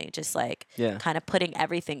recently. Just like Yeah. kind of putting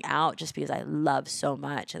everything out just because I love so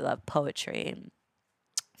much. I love poetry,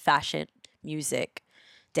 fashion, music,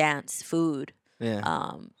 dance, food,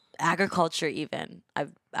 Yeah. agriculture even.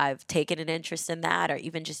 I've taken an interest in that, or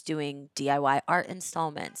even just doing DIY art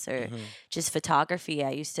installments, or just photography.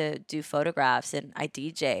 I used to do photographs, and I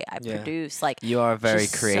DJ, I Yeah. produce, like You are a very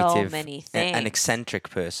just creative, so many an things. eccentric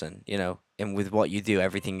person, you know. And with what you do,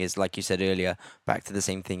 everything is like you said earlier. Back to the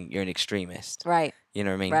same thing. You're an extremist. Right. You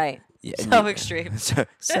know what I mean? Right. Yeah, and So extreme. so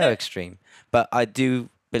extreme. But I do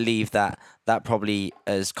believe that probably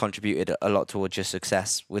has contributed a lot towards your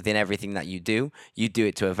success within everything that you do. You do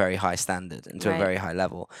it to a very high standard and to a Right. very high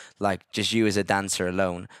level. Like just you as a dancer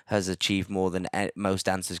alone has achieved more than most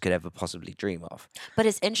dancers could ever possibly dream of. But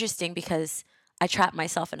it's interesting because I trapped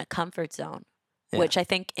myself in a comfort zone, which I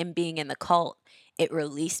think in being in the cult, it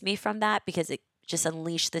released me from that because it just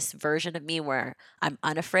unleashed this version of me where I'm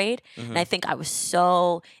unafraid. And I think I was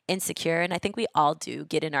so insecure. And I think we all do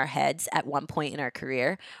get in our heads at one point in our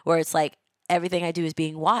career where it's like everything I do is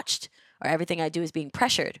being watched, or everything I do is being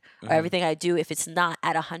pressured, or everything I do, if it's not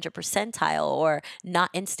at 100 percentile or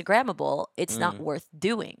not Instagrammable, it's not worth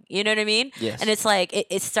doing. You know what I mean? Yes. And it's like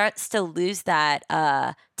it starts to lose that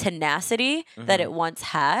tenacity that it once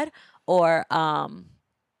had, or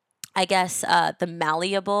I guess the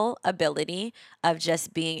malleable ability of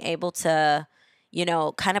just being able to,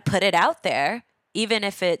 kind of put it out there, even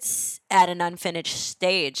if it's at an unfinished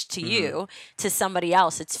stage to you, to somebody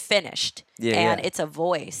else, it's finished. Yeah, And yeah. it's a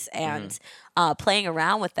voice. And playing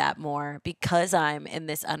around with that more because I'm in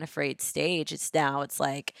this unafraid stage, it's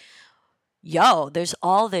like, yo, there's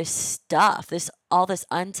all this stuff, all this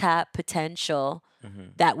untapped potential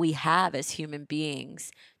that we have as human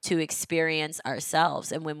beings to experience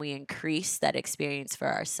ourselves. And when we increase that experience for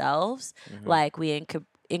ourselves, like we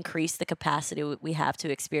increase the capacity we have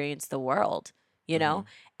to experience the world, you know?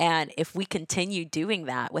 And if we continue doing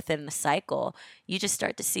that within the cycle, you just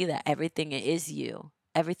start to see that everything is you.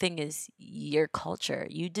 Everything is your culture.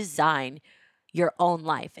 You design your own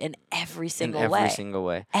life in every In single every way. single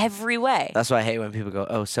way. Every way. That's why I hate when people go,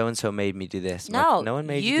 "Oh, so and so made me do this." I'm No, like, no one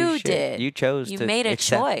made you do you shit. did. You chose You to made a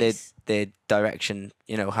accept choice. their direction.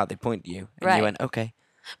 You know how they point you, and Right. you went, "Okay,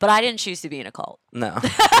 But I didn't choose to be in a cult. no."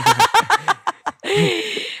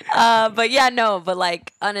 But yeah, no, but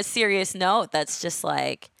like on a serious note, that's just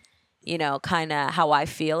like, kind of how I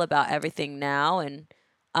feel about everything now. And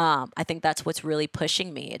I think that's what's really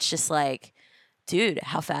pushing me. It's just like, dude,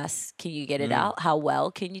 how fast can you get it out? How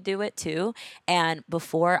well can you do it too? And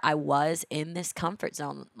before I was in this comfort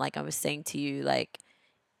zone, like I was saying to you, like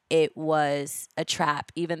it was a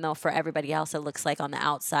trap, even though for everybody else it looks like on the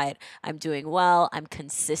outside I'm doing well, I'm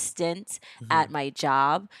consistent at my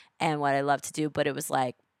job and what I love to do, but it was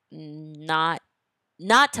like not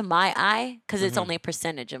to my eye, because it's only a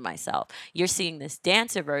percentage of myself. You're seeing this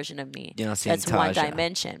dancer version of me. You're not seeing That's one Taja.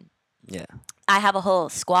 dimension. Yeah. I have a whole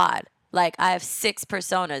squad. Like I have 6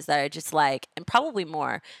 personas that are just like, and probably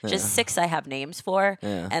more, just 6 I have names for.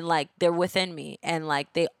 Yeah. And like they're within me. And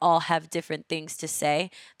like they all have different things to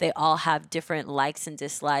say. They all have different likes and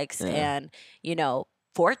dislikes and,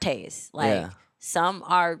 fortes. Like Yeah. some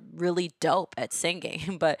are really dope at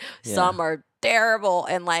singing, but some are terrible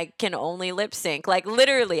and like can only lip sync. Like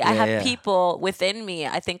literally, I have people within me,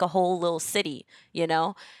 I think a whole little city,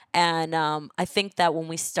 And I think that when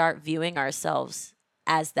we start viewing ourselves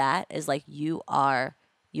as that, is like you are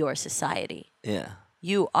your society. Yeah.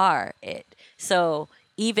 You are it. So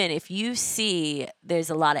even if you see there's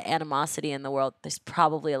a lot of animosity in the world, there's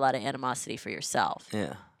probably a lot of animosity for yourself.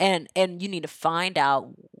 Yeah. And you need to find out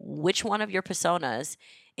which one of your personas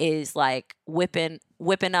is like whipping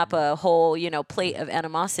up a whole, plate of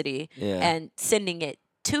animosity and sending it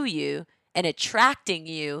to you and attracting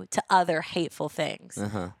you to other hateful things.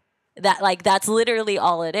 That's literally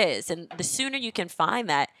all it is. And the sooner you can find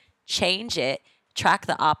that, change it, track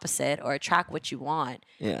the opposite or track what you want.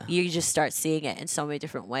 Yeah. You just start seeing it in so many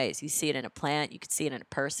different ways. You see it in a plant, you can see it in a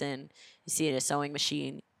person, you see it in a sewing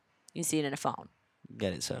machine, you see it in a phone.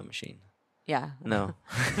 Get it, sewing machine. Yeah. No.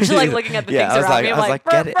 I'm just like looking at the things around me. I'm like,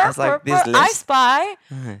 get it. I was like, this I list. spy.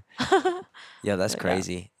 Yeah, that's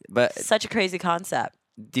crazy. But Such a crazy concept.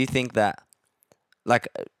 do you think that, like,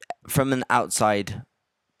 from an outside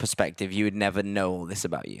perspective, you would never know all this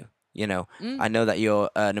about you? I know that you're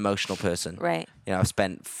an emotional person. Right. I've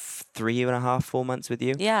spent 3.5, 4 months with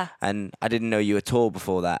you. Yeah. And I didn't know you at all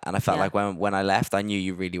before that. And I felt Yeah. like when I left, I knew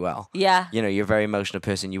you really well. Yeah. You're a very emotional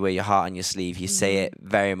person. You wear your heart on your sleeve. You say it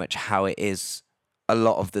very much how it is a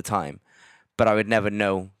lot of the time. But I would never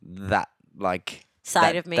know that, like,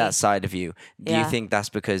 Side of me. that side of you. Do you Yeah. think that's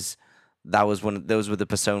because those were the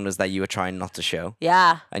personas that you were trying not to show?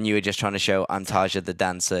 Yeah. And you were just trying to show, I'm Taja, the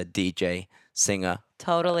dancer, DJ, singer.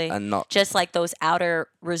 Totally. And not just like those outer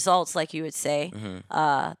results, like you would say,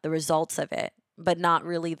 the results of it, but not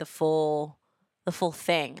really the full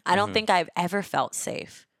thing. I don't think I've ever felt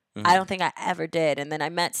safe. I don't think I ever did. And then I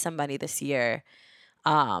met somebody this year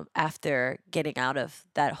after getting out of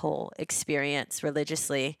that whole experience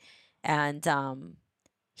religiously. And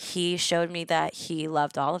he showed me that he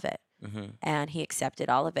loved all of it. And he accepted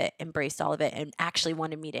all of it, embraced all of it, and actually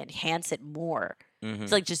wanted me to enhance it more.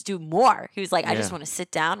 He's like, just do more. He was like, I just want to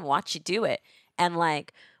sit down and watch you do it. And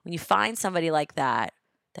like, when you find somebody like that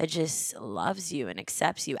just loves you and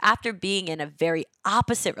accepts you after being in a very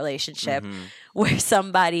opposite relationship where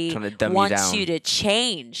somebody Trying to dumb you wants down. you to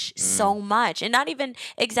change so much, and not even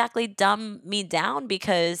exactly dumb me down,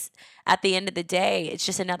 because at the end of the day, it's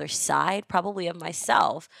just another side probably of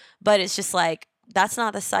myself. But it's just like, that's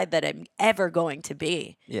not the side that I'm ever going to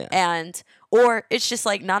be. Yeah. Or it's just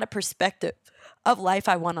like not a perspective of life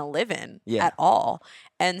I want to live in at all.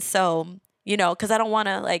 And so, because I don't want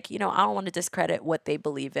to I don't want to discredit what they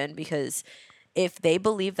believe in, because if they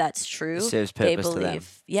believe that's true, It serves they purpose to them.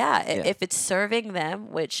 believe, if it's serving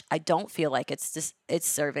them, which I don't feel like it's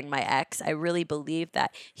serving my ex. I really believe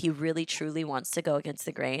that he really truly wants to go against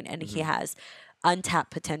the grain, and he has untapped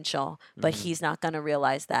potential, but he's not going to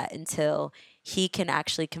realize that until he can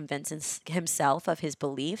actually convince himself of his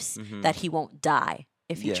beliefs that he won't die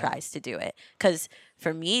if he tries to do it. Because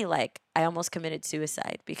for me, like, I almost committed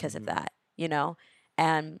suicide because of that,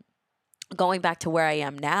 and going back to where I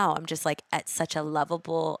am now, I'm just like at such a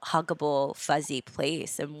lovable, huggable, fuzzy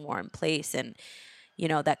place and warm place. And,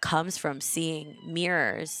 that comes from seeing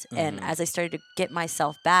mirrors. And as I started to get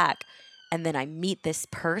myself back, and then I meet this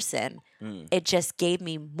person, it just gave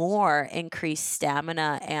me more increased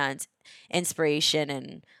stamina and inspiration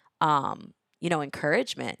and,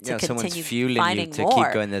 encouragement to someone's continue fueling finding you to more.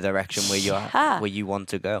 keep going the direction where you want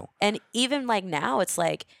to go. And even like now, it's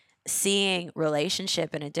like seeing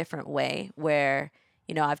relationship in a different way where,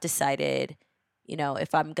 I've decided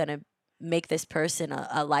if I'm going to make this person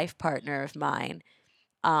a life partner of mine,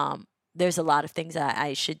 there's a lot of things that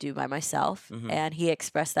I should do by myself. And he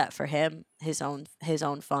expressed that for him, his own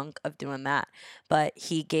funk of doing that. But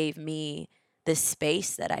he gave me the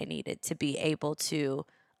space that I needed to be able to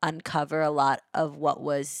uncover a lot of what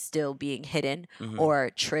was still being hidden or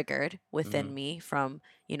triggered within me from,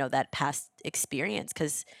 that past experience.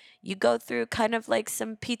 Because you go through kind of like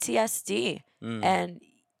some PTSD and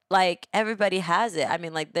like everybody has it. I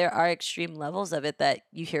mean, like there are extreme levels of it that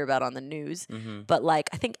you hear about on the news, but like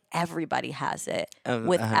I think everybody has it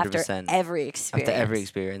with after 100%. every experience. After every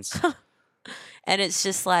experience. And it's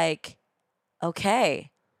just like,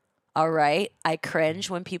 okay, all right, I cringe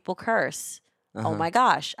when people curse. Oh my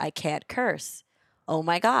gosh, I can't curse. Oh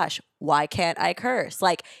my gosh, why can't I curse?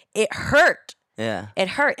 Like it hurt. Yeah. It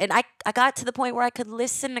hurt. And I got to the point where I could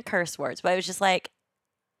listen to curse words, but it was just like,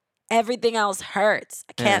 everything else hurts.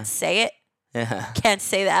 I can't say it. Yeah. Can't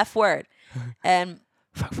say the F word. And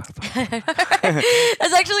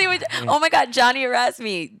that's actually what, oh my God, Johnny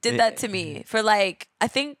Erasmi did that to me for like, I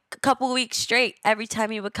think a couple weeks straight. Every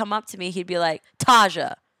time he would come up to me, he'd be like,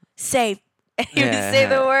 Taja, say, and he would say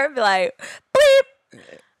the word, be like, bleep,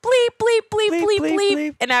 bleep, bleep, bleep, bleep, bleep,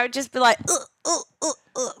 bleep. And I would just be like,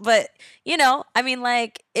 but I mean,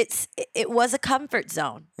 like it was a comfort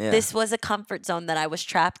zone. Yeah. This was a comfort zone that I was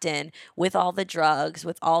trapped in with all the drugs,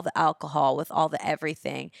 with all the alcohol, with all the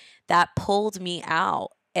everything that pulled me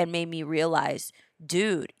out and made me realize,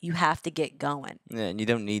 dude, you have to get going. Yeah, and you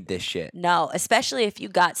don't need this shit. No, especially if you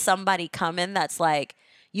got somebody coming that's like,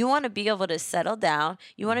 you want to be able to settle down.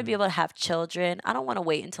 You want to be able to have children. I don't want to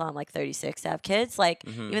wait until I'm like 36 to have kids. Like,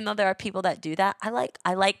 even though there are people that do that, I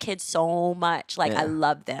like kids so much. Like, I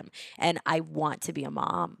love them. And I want to be a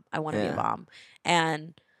mom. I want to be a mom.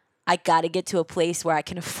 And I got to get to a place where I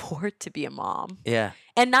can afford to be a mom. Yeah.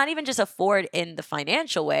 And not even just afford in the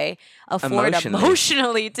financial way, afford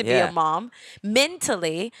emotionally to be a mom,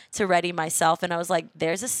 mentally to ready myself. And I was like,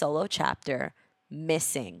 there's a solo chapter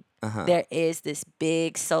missing. There is this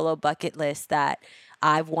big solo bucket list that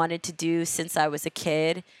I've wanted to do since I was a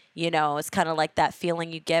kid. It's kind of like that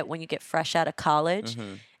feeling you get when you get fresh out of college.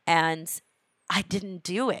 And I didn't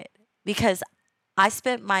do it because I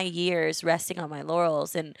spent my years resting on my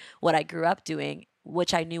laurels and what I grew up doing,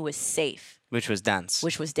 which I knew was safe. Which was dance.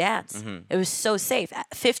 It was so safe. At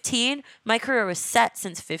 15, my career was set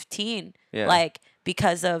since 15. Yeah. Like,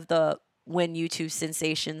 because of when YouTube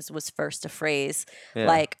Sensations was first a phrase, Yeah.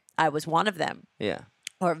 like I was one of them. Yeah.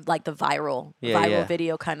 Or like the viral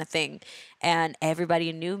video kind of thing. And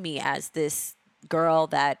everybody knew me as this girl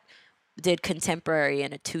that did contemporary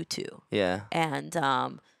in a tutu. Yeah. And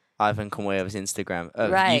Ivan Conwayo's Instagram.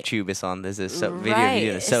 Right. YouTube is on. There's this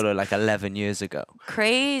video solo like 11 years ago.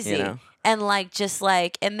 Crazy. And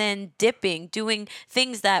and then dipping, doing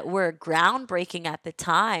things that were groundbreaking at the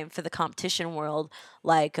time for the competition world,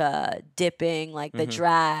 like dipping, like the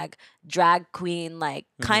drag queen, like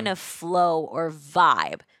kind of flow or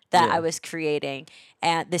vibe that I was creating,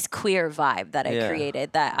 and this queer vibe that I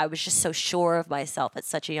created, that I was just so sure of myself at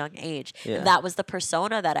such a young age. And that was the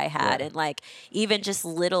persona that I had. And like, even just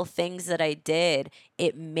little things that I did,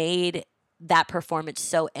 it made that performance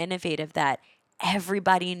so innovative that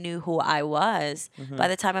everybody knew who I was. By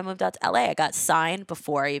the time I moved out to LA, I got signed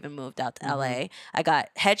before I even moved out to LA. I got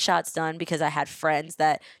headshots done because I had friends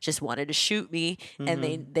that just wanted to shoot me and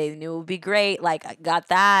they knew it would be great. Like, I got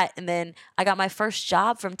that. And then I got my first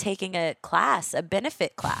job from taking a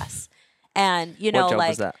benefit class. And, What job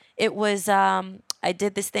was that? It was, I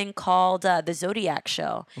did this thing called the Zodiac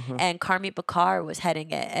Show, and Carmi Bakar was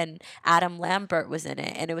heading it, and Adam Lambert was in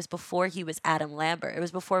it, and it was before he was Adam Lambert. It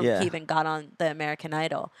was before he even got on the American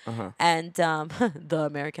Idol, and the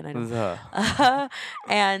American Idol,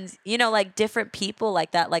 and like different people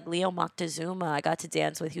like that, like Leo Moctezuma. I got to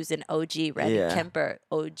dance with, who's an OG, Randy Kemper,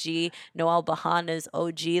 OG, Noel Bahana's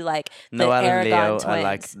OG, like the Noel and Aragon Leo twins. are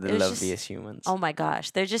like the It was loveliest humans. Oh my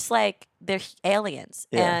gosh, they're just like, they're aliens,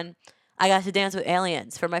 and I got to dance with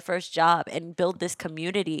aliens for my first job and build this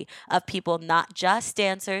community of people, not just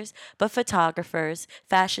dancers, but photographers,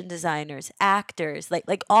 fashion designers, actors,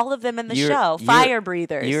 like all of them in the show, fire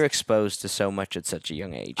breathers. You're exposed to so much at such a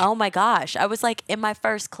young age. Oh my gosh. I was like in my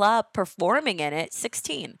first club performing in it,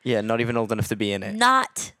 16. Yeah, not even old enough to be in it.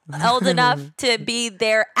 Not old enough to be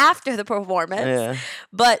there after the performance.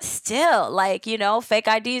 But still, like, fake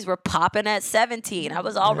IDs were popping at 17. I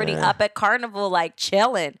was already up at Carnival, like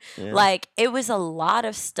chilling. Like, it was a lot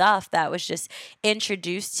of stuff that was just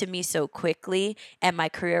introduced to me so quickly, and my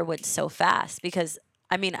career went so fast because,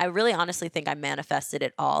 I mean, I really honestly think I manifested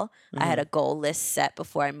it all. I had a goal list set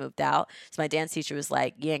before I moved out. So my dance teacher was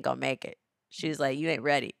like, you ain't gonna make it. She was like, you ain't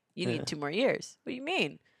ready. You need 2 more years. What do you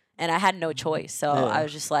mean? And I had no choice. So I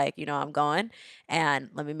was just like, I'm going and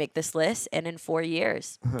let me make this list. And in 4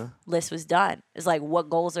 years, list was done. It's like, what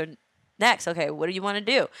goals are next? Okay, what do you want to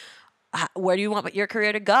do? Where do you want your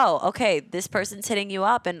career to go? Okay, this person's hitting you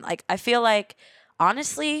up. And like, I feel like,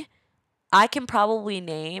 honestly, I can probably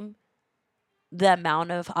name the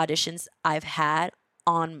amount of auditions I've had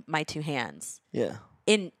on my 2 hands. Yeah.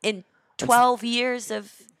 In 12 years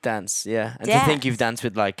of dance, yeah. And to think you've danced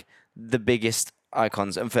with like the biggest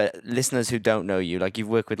icons. And for listeners who don't know you, like you've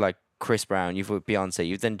worked with like Chris Brown, you've worked with Beyonce,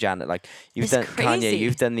 you've done Janet, like you've done Kanye,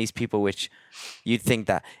 you've done these people which you'd think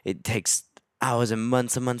that it takes hours and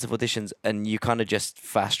months of auditions, and you kind of just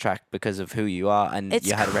fast track because of who you are and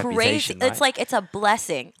you had a reputation. Right? It's like it's a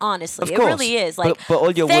blessing, honestly. Of course. It really is. Like, but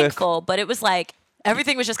all your thankful, but it was like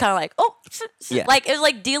everything was just kind of like, like it was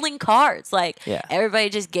like dealing cards. Like everybody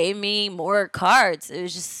just gave me more cards. It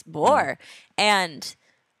was just more. And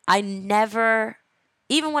I never,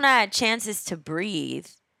 even when I had chances to breathe,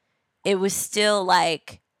 it was still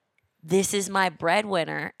like, this is my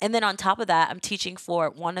breadwinner. And then on top of that, I'm teaching for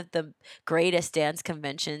one of the greatest dance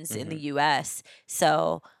conventions in the US.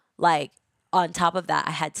 So like on top of that,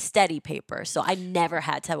 I had steady paper. So I never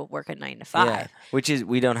had to work a 9 to 5. Yeah. Which is,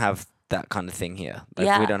 we don't have that kind of thing here.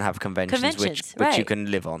 Like we don't have conventions which you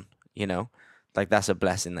can live on, Like that's a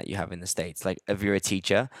blessing that you have in the States. Like if you're a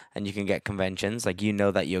teacher and you can get conventions, like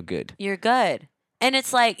that you're good. You're good. And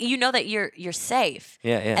it's like, that you're safe.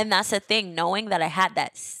 Yeah. And that's the thing, knowing that I had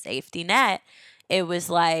that safety net, it was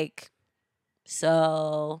like,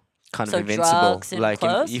 kind of invincible. Drugs and like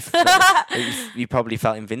clothes? you probably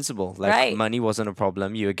felt invincible. Like money wasn't a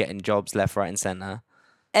problem. You were getting jobs left, right, and center.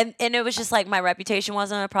 And it was just like my reputation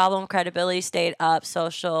wasn't a problem. Credibility stayed up.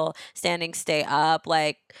 Social standing stayed up.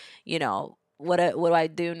 Like, what do I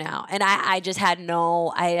do now? And I just had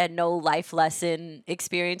no life lesson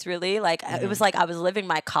experience really. Like it was like I was living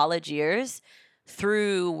my college years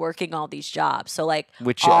through working all these jobs. So like,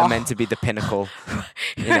 which are meant to be the pinnacle,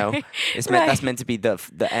 it's meant that's meant to be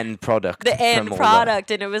the end product. The end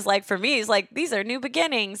product. And it was like, for me, it's like, these are new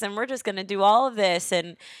beginnings and we're just going to do all of this.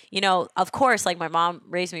 And, of course, like my mom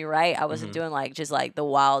raised me right. I wasn't doing like, just like the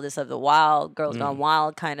wildest of the wild, girls gone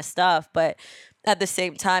wild kind of stuff. But at the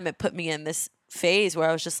same time, it put me in this phase where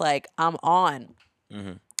I was just like, I'm on.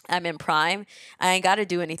 I'm in prime. I ain't got to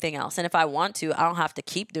do anything else. And if I want to, I don't have to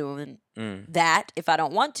keep doing that if I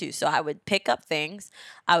don't want to. So I would pick up things.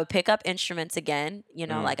 I would pick up instruments again.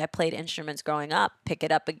 Like I played instruments growing up, pick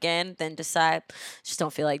it up again, then decide, just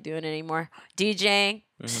don't feel like doing it anymore. DJing,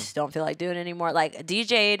 just don't feel like doing it anymore. Like I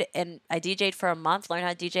DJ'd for a month, learned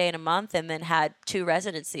how to DJ in a month, and then had 2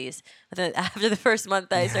 residencies after the first month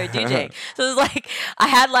that I started DJing. So it was like, I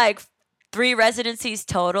had like 3 residencies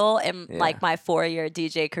total in like my 4-year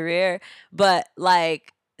DJ career, but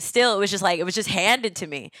like still it was just handed to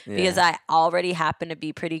me because I already happened to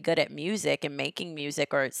be pretty good at music and making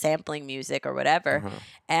music or sampling music or whatever.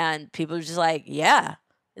 And people were just like,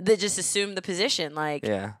 they just assumed the position. Like,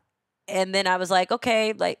 and then I was like,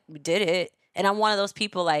 okay, like we did it. And I'm one of those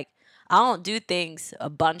people, like, I don't do things a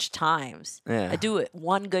bunch times. I do it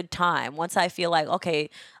one good time. Once I feel like, okay,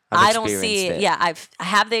 I don't see it. Yeah, I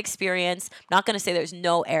have the experience. I'm not going to say there's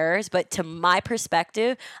no errors, but to my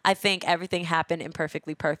perspective, I think everything happened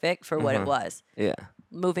imperfectly perfect for what it was. Yeah.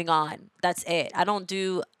 Moving on. That's it. I don't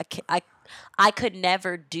do I could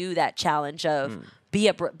never do that challenge of be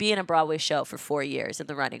in a Broadway show for 4 years in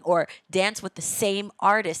the running or dance with the same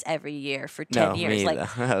artist every year for 10 years. Like,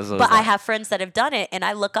 but I have friends that have done it and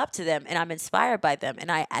I look up to them and I'm inspired by them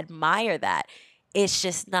and I admire that. It's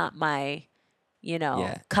just not my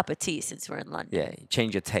cup of tea since we're in London. Yeah,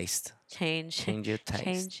 change your taste. Change your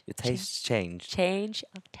taste. Your tastes change. Change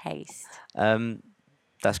of taste.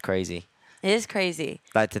 That's crazy. It is crazy.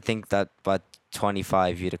 Like to think that by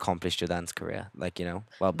 25 you'd accomplished your dance career. Like,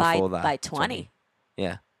 well before that. By 20.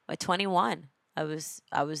 Yeah. By 21, I was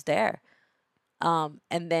there. And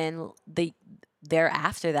then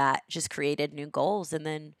thereafter that just created new goals and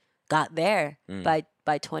then got there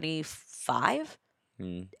by 25.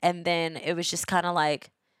 And then it was just kind of like,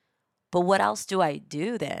 but what else do I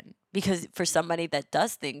do then? Because for somebody that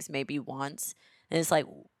does things maybe once, and it's like,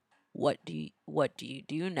 what do you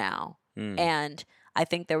do now? And I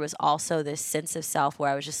think there was also this sense of self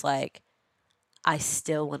where I was just like, I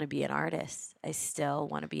still want to be an artist. I still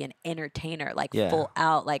want to be an entertainer, like full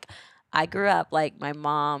out. Like I grew up like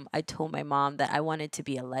I told my mom that I wanted to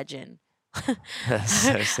be a legend. That's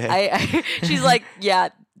so sick. She's like, yeah,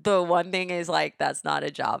 the one thing is like, that's not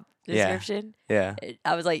a job description. Yeah.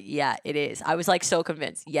 I was like, yeah, it is. I was like so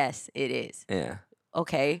convinced. Yes, it is. Yeah.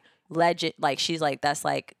 Okay. Legend. Like, she's like, that's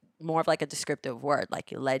like more of like a descriptive word,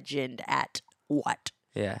 like legend at what?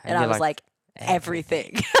 Yeah. And I you're was like,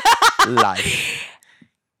 everything. Life.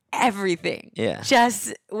 Everything. Yeah.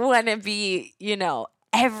 Just want to be,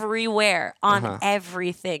 everywhere on Uh-huh.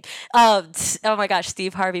 everything. Oh my gosh,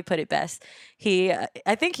 Steve Harvey put it best.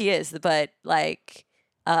 I think he is, but like,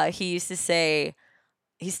 he used to say,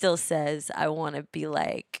 he still says, I want to be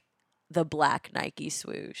like the black Nike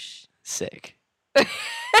swoosh. Sick.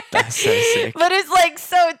 That's so sick. But it's like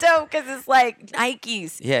so dope because it's like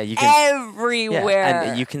Nikes Yeah, you can. everywhere. Yeah,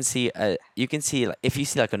 and you can see like, if you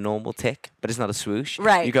see like a normal tick, but it's not a swoosh.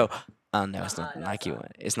 Right. You go, oh no, it's not Nike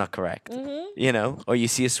one. It's not correct. Mhm. Or you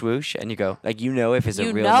see a swoosh and you go, like, if it's a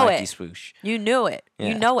You real know Nike it. swoosh. You knew it. Yeah.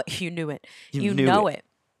 You know it. You knew it. You You knew know it.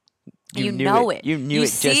 it. You knew know it. it. You knew it.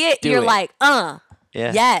 see Just it. do You're it. like,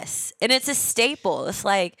 Yeah. yes. And it's a staple. It's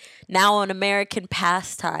like now an American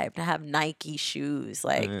pastime to have Nike shoes.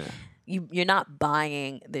 Like you're not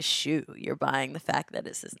buying the shoe. You're buying the fact that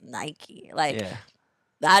this is Nike. Like Yeah.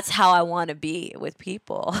 that's how I want to be with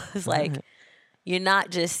people. It's like you're not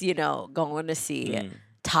just, going to see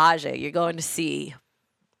Taja. You're going to see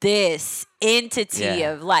this entity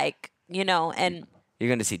Yeah. of like, and You're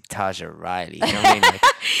going to see Taja Riley. You know what I mean? Like,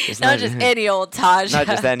 it's not just any old Taja. not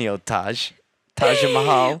just any old Taj. Taj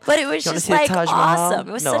Mahal. But it was You wanna just see a like Taj Mahal? awesome.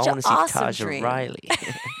 It was No, such I an want to see awesome Taja dream. Riley.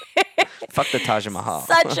 Fuck the Taj Mahal.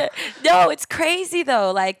 No, it's crazy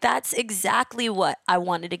though. Like that's exactly what I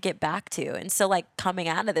wanted to get back to. And so like coming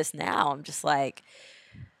out of this now, I'm just like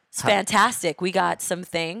it's fantastic. We got some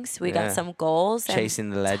things. We got Yeah. some goals. Chasing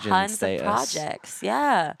and the legend tons status. of projects.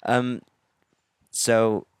 Yeah.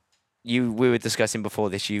 So we were discussing before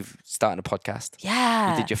this, you've started a podcast.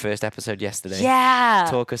 Yeah. You did your first episode yesterday. Yeah.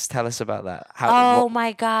 Tell us about that. Oh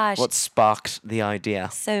my gosh. What sparked the idea?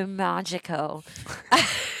 So magical.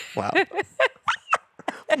 Wow.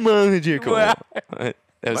 Magical.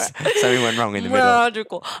 There was something went wrong in the middle.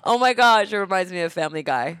 Magical. Oh my gosh, it reminds me of Family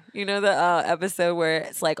Guy. You know the episode where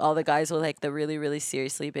it's like all the guys with like the really, really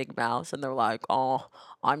seriously big mouths and they're like, oh,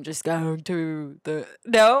 I'm just going to the...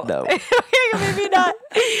 No? No. Maybe not.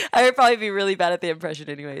 I would probably be really bad at the impression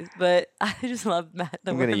anyways, but I just love the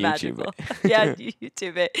I'm word gonna YouTube magical. Yeah,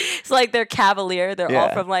 YouTube it. It's like they're cavalier. They're all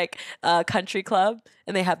Yeah. from like country club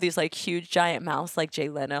and they have these like huge giant mouths like Jay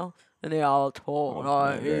Leno. And they all told,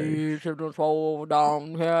 to fall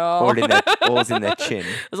down here. All in their chin.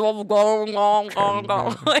 It's all gong, gong, gong,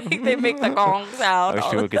 gong. Like they make the gong I sound. wish all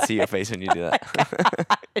people the could see your face when you do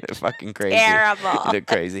that. You're fucking crazy. Terrible. You look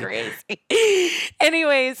crazy. Crazy.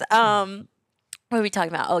 Anyways, what are we talking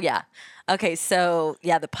about? Oh yeah. Okay, so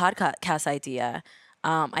yeah, the podcast idea,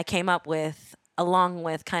 I came up with along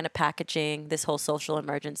with kind of packaging this whole social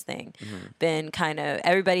emergence thing. Been kind of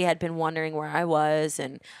everybody had been wondering where I was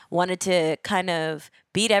and wanted to kind of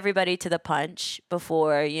beat everybody to the punch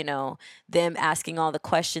before, them asking all the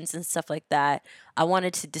questions and stuff like that. I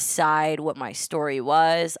wanted to decide what my story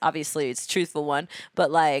was. Obviously, it's a truthful one, but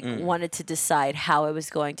like wanted to decide how I was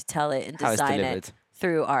going to tell it and How it's design delivered. it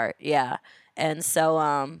through art. Yeah. And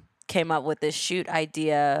so came up with this shoot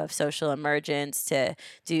idea of social emergence to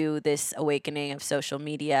do this awakening of social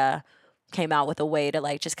media. Came out with a way to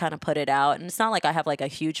like just kind of put it out. And it's not like I have like a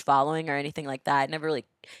huge following or anything like that. I never really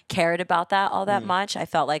cared about that all that much. I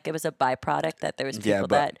felt like it was a byproduct that there was people Yeah, but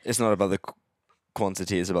that it's not about the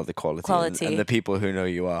quantity, it's about the quality. Quality. And the people who know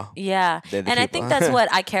you are. Yeah. They're the And I people. think that's what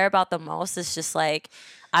I care about the most is just like,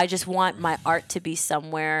 I just want my art to be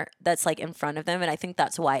somewhere that's like in front of them. And I think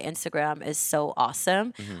that's why Instagram is so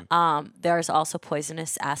awesome. There's also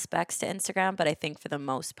poisonous aspects to Instagram, but I think for the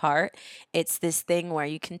most part, it's this thing where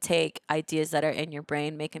you can take ideas that are in your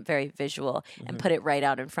brain, make it very visual, and put it right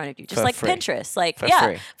out in front of you. Just For like free. Pinterest. Like, For yeah,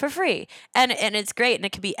 free. for free. And it's great. And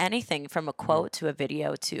it could be anything from a quote to a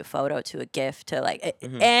video to a photo to a GIF to like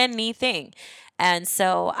anything. And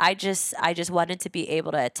so I just wanted to be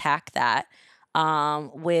able to attack that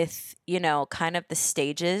with, kind of the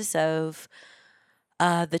stages of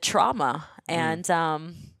the trauma and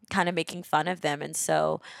kind of making fun of them. And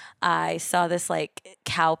so I saw this like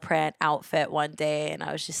cow print outfit one day and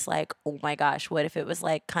I was just like, oh my gosh, what if it was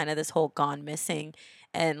like kind of this whole gone missing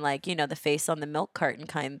and like, the face on the milk carton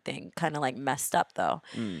kind of thing, kind of like messed up though.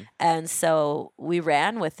 And so we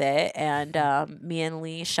ran with it and me and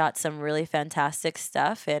Lee shot some really fantastic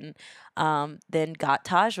stuff and then Got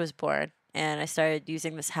Taj was born. And I started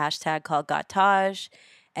using this hashtag called Got Taj.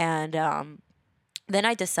 And then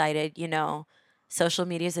I decided, social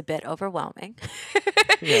media is a bit overwhelming.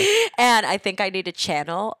 And I think I need to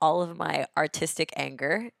channel all of my artistic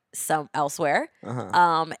anger elsewhere.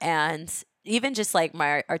 And even just like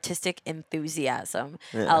my artistic enthusiasm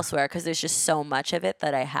elsewhere, because there's just so much of it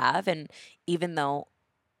that I have. And even though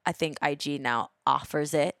I think IG now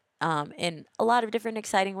offers it in a lot of different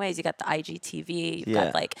exciting ways. You got the IGTV, you've Yeah.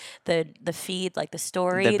 got like the feed, like the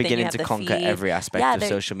story. They're then you beginning have to the conquer feed. every aspect Yeah, of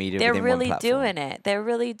social media they're within one really platform. doing it. They're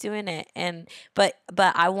really doing it. And but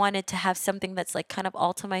I wanted to have something that's like kind of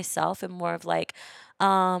all to myself and more of like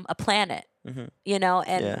a planet, you know.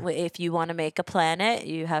 And Yeah. if you want to make a planet,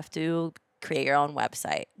 you have to create your own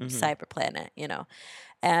website, cyber planet, you know.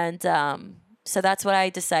 And so that's what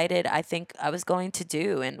I decided I think I was going to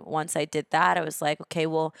do. And once I did that, I was like, okay,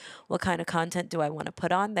 well, what kind of content do I want to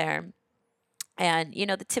put on there? And, you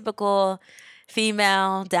know, the typical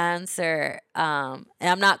female dancer, and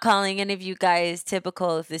I'm not calling any of you guys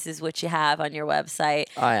typical if this is what you have on your website.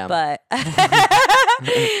 I am. But,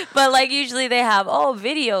 but like usually they have,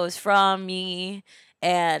 videos from me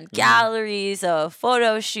and galleries of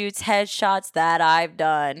photo shoots, headshots that I've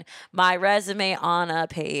done, my resume on a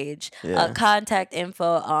page, Yeah. contact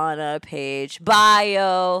info on a page,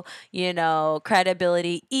 bio, you know,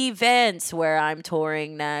 credibility, events where I'm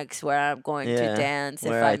touring next, where I'm going to Yeah. dance,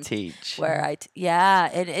 Where I teach. yeah,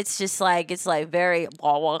 and it's just like very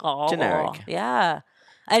Generic. Yeah,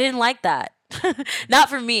 I didn't like that. Not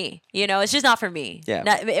for me, you know. It's just not for me.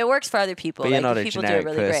 Yeah. It works for other people. But you're like, not if a people do it generic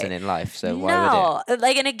really person great. in life, so why would it? No,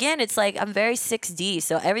 like, and again, it's like I'm very 6D,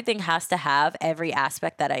 so everything has to have every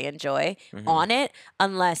aspect that I enjoy on it,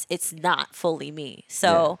 unless it's not fully me.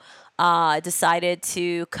 So I decided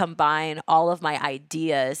to combine all of my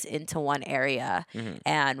ideas into one area.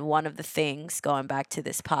 And one of the things, going back to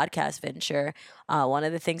this podcast venture, one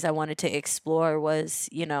of the things I wanted to explore was,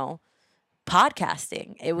 you know,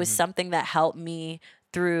 podcasting. It was something that helped me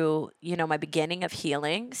through, you know, my beginning of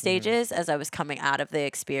healing stages as I was coming out of the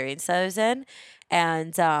experience I was in.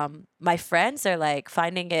 And my friends are like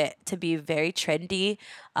finding it to be very trendy.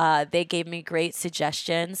 They gave me great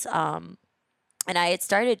suggestions. And I had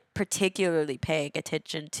started particularly paying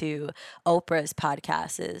attention to Oprah's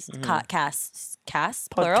podcasts,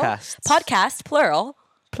 plural, Podcasts. podcast, plural.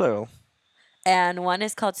 Plural. And one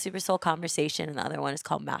is called Super Soul Conversation, and the other one is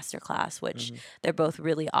called Masterclass, which they're both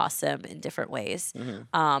really awesome in different ways.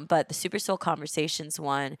 But the Super Soul Conversations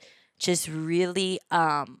one just really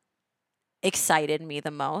excited me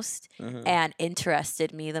the most and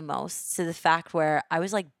interested me the most, to the fact where I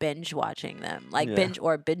was like binge watching them, like binge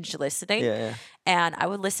listening. Yeah. And I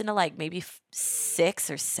would listen to like maybe 6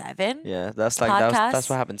 or 7 Yeah. That's like podcasts, that's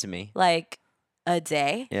what happened to me. like a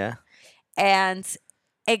day. Yeah. And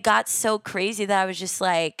it got so crazy that I was just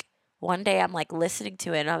like, one day I'm like listening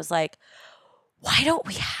to it and I was like, why don't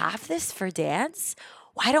we have this for dance?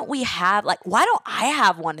 Why don't I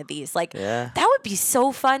have one of these? Like, Yeah. that would be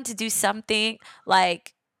so fun to do something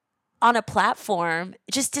like on a platform,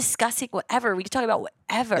 just discussing whatever. We could talk about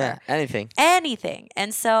whatever. Yeah. Anything.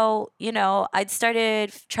 And so, you know, I'd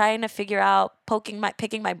started trying to figure out, picking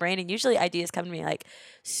my brain, and usually ideas come to me like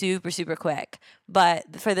super, super quick.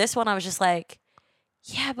 But for this one, I was just like,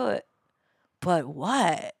 yeah, but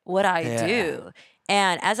what would I do?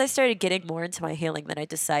 And as I started getting more into my healing, then I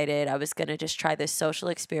decided I was going to just try this social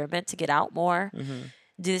experiment to get out more,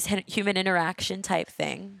 do this human interaction type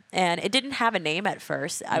thing. And it didn't have a name at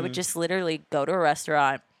first. I would just literally go to a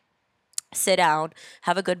restaurant, sit down,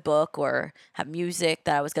 have a good book, or have music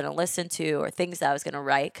that I was going to listen to, or things that I was going to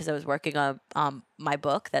write, because I was working on my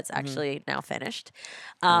book that's actually now finished.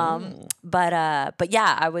 But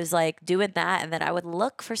yeah, I was like doing that, and then I would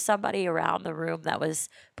look for somebody around the room that was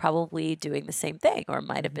probably doing the same thing, or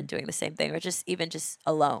might have been doing the same thing, or just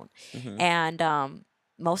alone. And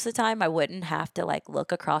most of the time, I wouldn't have to like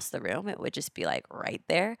look across the room. It would just be like right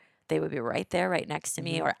there. They would be right there, right next to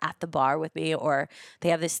me, or at the bar with me. Or they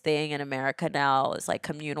have this thing in America now. It's like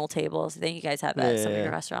communal tables. I think you guys have that at some of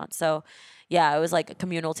your restaurants. So yeah, it was like a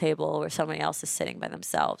communal table where somebody else is sitting by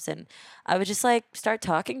themselves. And I would just like start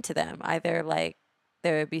talking to them. Either like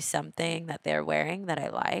there would be something that they're wearing that I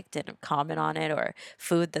liked and comment on it, or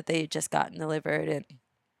food that they just gotten delivered,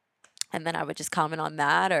 and then I would just comment on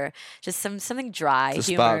that, or just something dry, To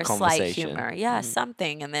humor, spark slight conversation. humor. Yeah,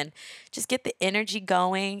 something. And then just get the energy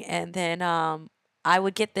going. And then I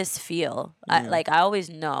would get this feel. I always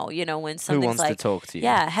know, you know, when Who something's wants to like, talk to you?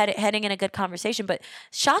 yeah, heading in a good conversation. But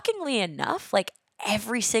shockingly enough, like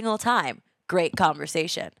every single time, great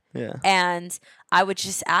conversation. Yeah. And I would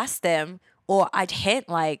just ask them, or I'd hint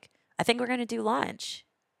like, I think we're going to do lunch.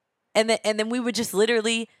 And then we would just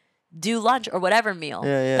literally do lunch or whatever meal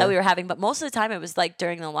that we were having. But most of the time it was like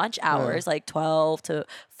during the lunch hours, like 12 to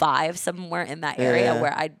 5, somewhere in that area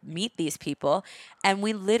where I'd meet these people. And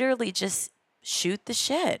we literally just shoot the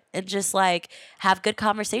shit and just like have good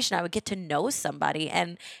conversation. I would get to know somebody,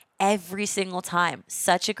 and every single time,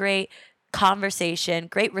 such a great conversation,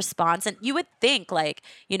 great response. And you would think like,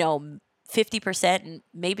 50%, and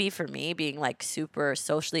maybe for me being like super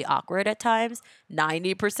socially awkward at times,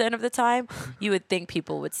 90% of the time, you would think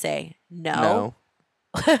people would say, no,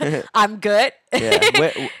 No. I'm good.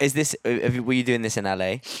 Yeah. Is this? Were you doing this in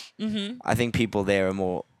LA? Mm-hmm. I think people there are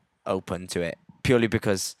more open to it purely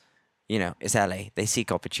because, it's LA. They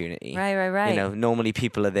seek opportunity. Right. Normally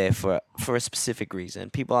people are there for a specific reason.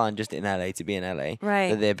 People aren't just in LA to be in LA. Right.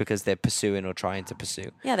 They're there because they're pursuing or trying to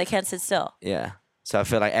pursue. Yeah, they can't sit still. Yeah. So I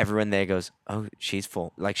feel like everyone there goes, oh, she's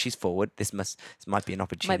forward. This might be an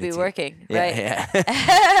opportunity. Might be working, Yeah, right?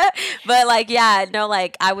 Yeah. But like, yeah, no,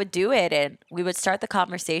 like I would do it and we would start the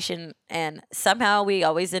conversation and somehow we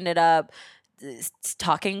always ended up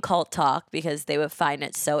talking cult talk because they would find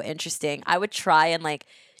it so interesting. I would try and like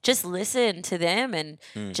just listen to them and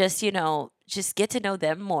just get to know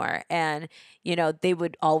them more. And, they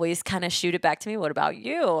would always kind of shoot it back to me. What about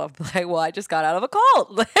you? I'm like, well, I just got out of a cult.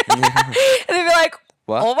 And they'd be like,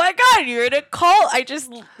 What? oh my God, you're in a cult. I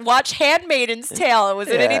just watched Handmaiden's Tale. Was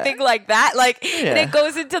it Yeah. anything like that? Like, and Yeah. it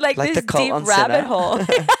goes into like Like this the cult deep on rabbit Sinner. hole.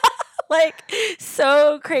 Like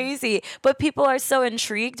so crazy, but people are so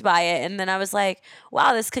intrigued by it. And then I was like,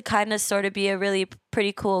 wow, this could kind of sort of be a really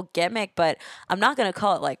pretty cool gimmick, but I'm not going to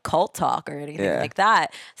call it like cult talk or anything Yeah. like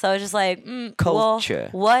that. So I was just like, Culture.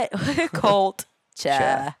 Well, what? Cult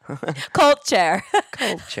chair. Cult chair.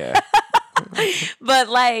 Culture. But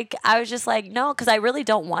like, I was just like, no, because I really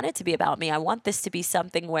don't want it to be about me. I want this to be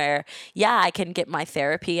something where, yeah, I can get my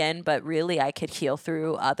therapy in, but really I could heal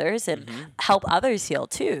through others and help others heal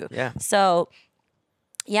too. Yeah. So,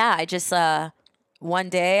 yeah, I just, one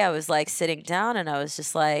day I was like sitting down and I was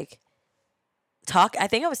just like, I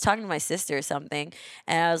think I was talking to my sister or something.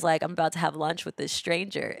 And I was like, I'm about to have lunch with this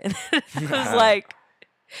stranger. And I was like,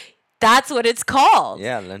 that's what it's called.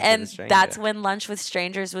 Yeah, Lunch with and a Stranger. that's when Lunch with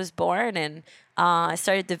Strangers was born. And I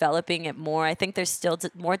started developing it more. I think there's still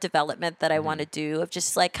more development that I want to do of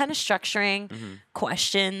just like kind of structuring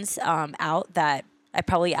questions out that I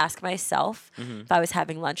probably ask myself if I was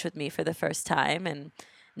having lunch with me for the first time. And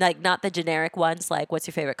like not the generic ones like, what's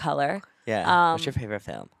your favorite color? Yeah. What's your favorite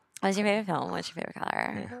film? What's your favorite film? What's your favorite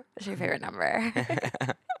color? What's your favorite number?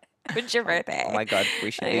 When's your birthday? Oh my God,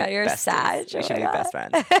 we should be You're besties. Sag. We Oh should my be best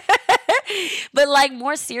God. friends. But like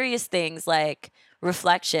more serious things like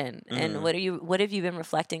reflection and what have you been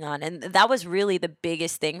reflecting on? And that was really the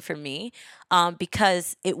biggest thing for me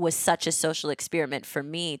because it was such a social experiment for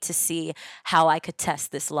me to see how I could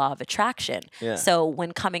test this law of attraction. Yeah. So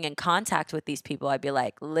when coming in contact with these people, I'd be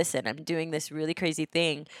like, listen, I'm doing this really crazy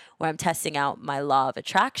thing where I'm testing out my law of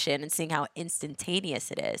attraction and seeing how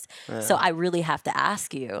instantaneous it is. So I really have to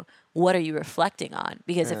ask you, what are you reflecting on?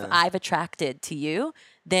 Because if I've attracted to you,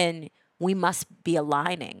 then we must be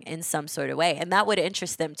aligning in some sort of way. And that would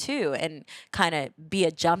interest them too and kind of be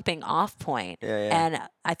a jumping off point. Yeah, yeah. And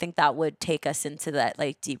I think that would take us into that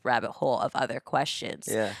like deep rabbit hole of other questions.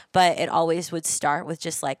 Yeah. But it always would start with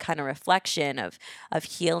just like kind of reflection of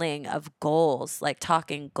healing, of goals, like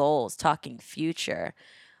talking goals, talking future.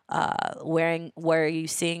 Where are you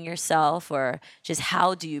seeing yourself, or just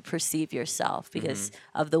how do you perceive yourself because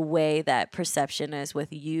of the way that perception is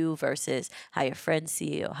with you versus how your friends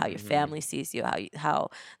see you, how your family sees you, how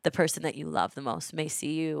the person that you love the most may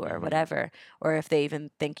see you or whatever, or if they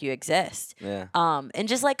even think you exist. Yeah. And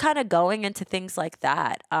just like kind of going into things like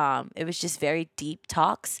that. It was just very deep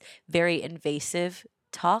talks, very invasive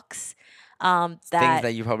talks. Things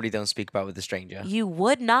that you probably don't speak about with a stranger. You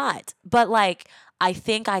would not. But like I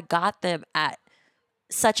think I got them at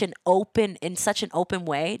such an open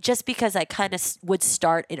way just because I kind of would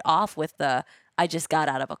start it off with I just got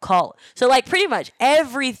out of a cult. So like pretty much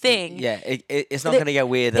everything. Yeah, it's not going to get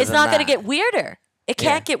weirder. It's not going to get weirder. It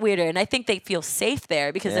can't get weirder, and I think they feel safe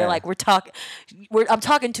there because they're Yeah. like I'm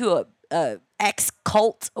talking to a ex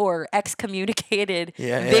cult or excommunicated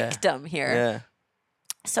victim here. Yeah.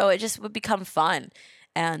 So it just would become fun.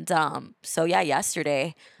 And so yeah,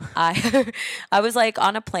 yesterday I was like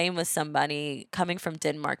on a plane with somebody coming from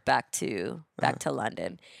Denmark back to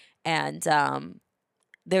London. And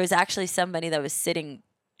there was actually somebody that was sitting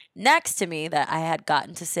next to me that I had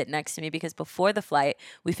gotten to sit next to me because before the flight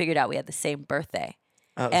we figured out we had the same birthday.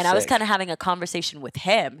 Oh, And I was sick. kind of having a conversation with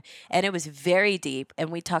him, and it was very deep. And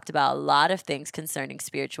we talked about a lot of things concerning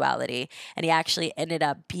spirituality. And he actually ended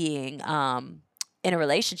up being in a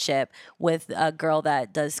relationship with a girl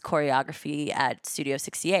that does choreography at Studio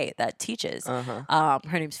 68 that teaches. Her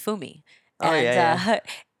name's Fumi. Oh, yeah.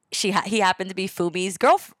 he happened to be Fumi's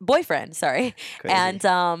boyfriend, sorry. Crazy.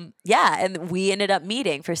 And yeah, and we ended up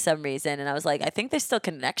meeting for some reason, and I was like, I think there's still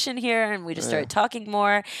connection here, and we just started talking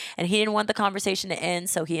more, and he didn't want the conversation to end,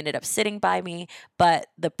 so he ended up sitting by me, but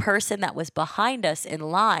the person that was behind us in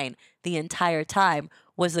line the entire time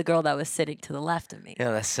was the girl that was sitting to the left of me.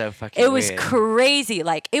 Yeah, that's so fucking It was weird. crazy.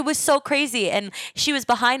 Like, it was so crazy. And she was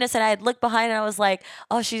behind us, and I had looked behind, and I was like,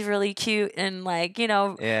 oh, she's really cute and, like, you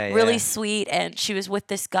know, really sweet. And she was with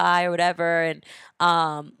this guy or whatever.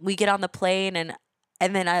 And we get on the plane, and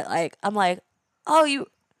then I'm like, oh, you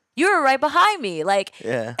were right behind me. Like,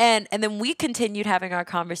 and then we continued having our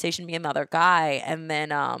conversation, me and the other guy. And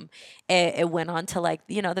then it went on to, like,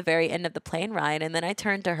 you know, the very end of the plane ride. And then I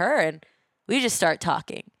turned to her, and we just start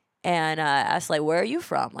talking. And I was like, where are you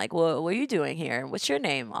from? Like, what are you doing here? What's your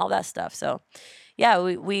name? All that stuff. So, yeah,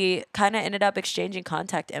 we kind of ended up exchanging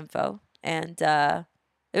contact info. And it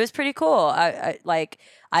was pretty cool.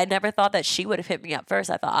 I never thought that she would have hit me up first.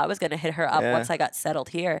 I thought I was going to hit her up once I got settled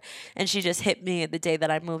here. And she just hit me the day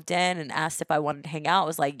that I moved in and asked if I wanted to hang out. I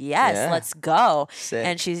was like, yes, let's go. Sick.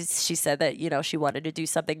 And she said that, you know, she wanted to do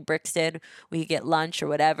something Brixton. We could get lunch or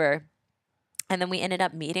whatever. And then we ended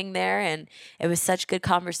up meeting there, and it was such good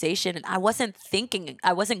conversation. And I wasn't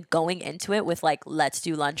going into it with, like, let's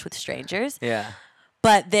do lunch with strangers. Yeah.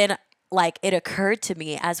 But then, like, it occurred to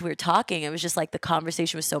me as we were talking, it was just like the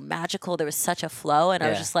conversation was so magical. There was such a flow. And I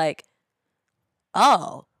was just like,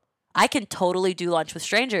 oh, I can totally do lunch with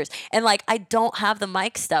strangers. And, like, I don't have the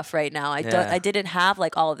mic stuff right now. I didn't have,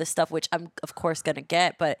 like, all of this stuff, which I'm of course going to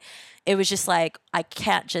get. But it was just like, I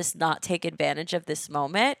can't just not take advantage of this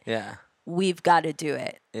moment. Yeah. We've got to do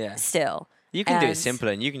it. Yeah. Still. You can do it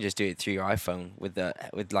simpler, and you can just do it through your iPhone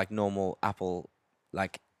with like normal Apple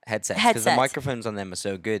like headsets, because the microphones on them are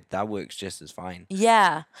so good that works just as fine.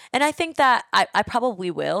 Yeah, and I think that I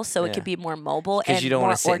probably will, so it could be more mobile and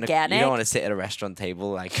more organic. You don't want to sit at a restaurant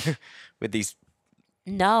table like with these.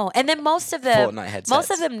 No, and then most of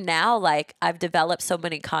them now, like, I've developed so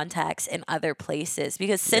many contacts in other places,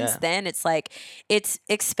 because since then it's like it's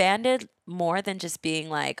expanded more than just being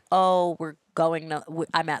like, oh,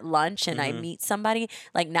 I'm at lunch and I meet somebody.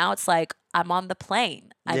 Like, now it's like I'm on the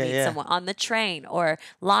plane, I meet someone on the train or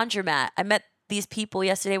laundromat. I met these people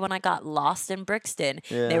yesterday when I got lost in Brixton.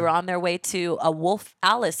 They were on their way to a Wolf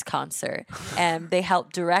Alice concert, and they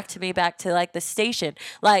helped direct me back to, like, the station.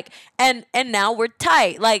 Like, and now we're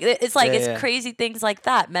tight. Like, it's like it's crazy things like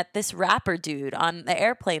that. Met this rapper dude on the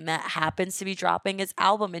airplane that happens to be dropping his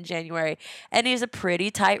album in January, and he's a pretty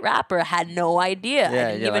tight rapper. I had no idea.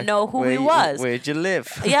 I didn't even know who he was. Where'd you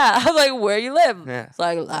live? Yeah, I was like, where you live? It's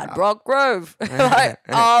like, at Brock Grove. Like,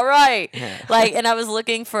 all right. Like, and I was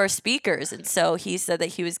looking for speakers, and so he said that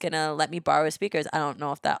he was gonna let me borrow his speakers. I don't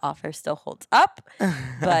know if that offer still holds up,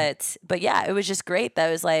 but yeah, it was just great.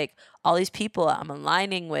 That was like all these people I'm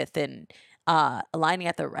aligning with and aligning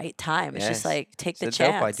at the right time. It's just like take the chance. It's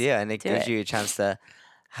a dope idea, and it gives you a chance to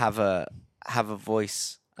have a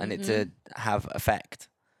voice and it to have effect.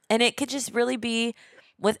 And it could just really be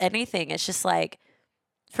with anything. It's just like,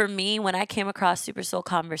 for me, when I came across Super Soul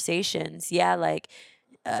Conversations, like.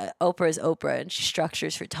 Oprah is Oprah, and she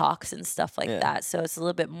structures her talks and stuff like that. So it's a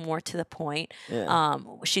little bit more to the point.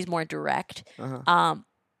 She's more direct.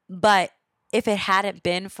 But if it hadn't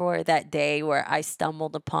been for that day where I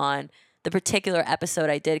stumbled upon the particular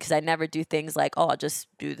episode I did, because I never do things like, oh, I'll just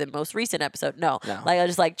do the most recent episode. No. Like, I'll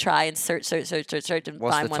just, like, try and search and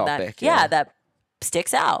find one topic? that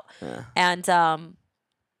sticks out. And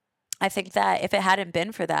I think that if it hadn't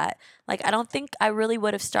been for that, like, I don't think I really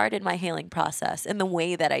would have started my healing process in the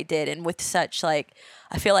way that I did, and with such, like,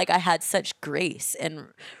 I feel like I had such grace and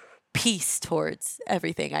peace towards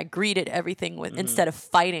everything. I greeted everything with instead of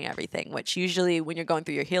fighting everything, which usually when you're going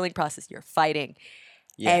through your healing process, you're fighting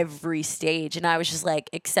every stage. And I was just, like,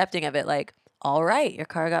 accepting of it, like, all right, your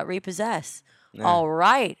car got repossessed. All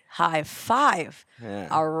right, high five.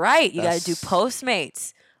 All right, you got to do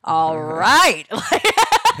Postmates. All right.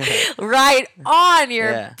 Right on,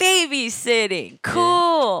 you're babysitting.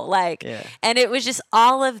 Cool. Like, and it was just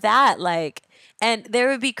all of that. Like, and there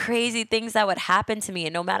would be crazy things that would happen to me.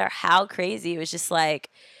 And no matter how crazy, it was just like,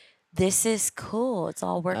 this is cool. It's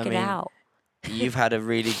all working out. You've had a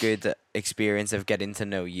really good experience of getting to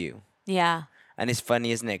know you. Yeah. And it's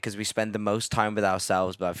funny, isn't it? Because we spend the most time with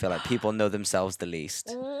ourselves, but I feel like people know themselves the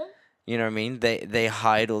least. You know what I mean? They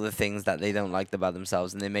hide all the things that they don't like about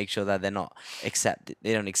themselves, and they make sure that they don't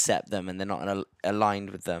accept them, and they're not aligned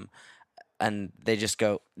with them. And they just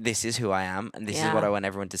go, this is who I am, and this is what I want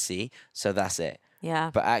everyone to see, so that's it. Yeah.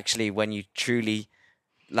 But actually, when you truly,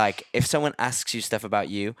 like, if someone asks you stuff about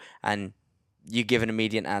you, and you give an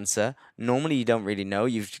immediate answer. Normally, you don't really know.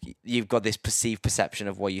 You've got this perceived perception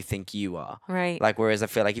of what you think you are. Right. Like, whereas I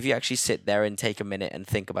feel like if you actually sit there and take a minute and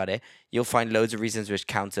think about it, you'll find loads of reasons which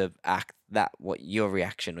counteract that what your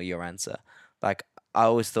reaction or your answer. Like, I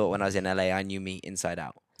always thought when I was in LA, I knew me inside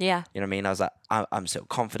out. Yeah. You know what I mean? I was like, I'm so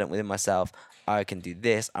confident within myself. I can do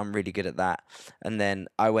this. I'm really good at that. And then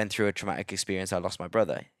I went through a traumatic experience. I lost my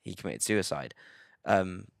brother. He committed suicide.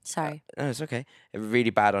 Sorry. No, it's okay.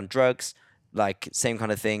 Really bad on drugs, like same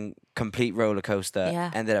kind of thing. Complete roller coaster.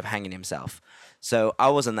 Yeah. Ended up hanging himself. So I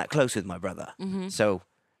wasn't that close with my brother. So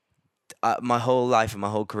my whole life and my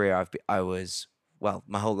whole career,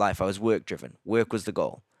 my whole life I was work driven. Work was the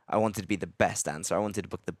goal. I wanted to be the best dancer. I wanted to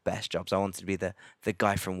book the best jobs. I wanted to be the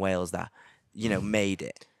guy from Wales that, made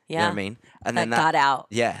it. You know what I Yeah. mean? And That then got out.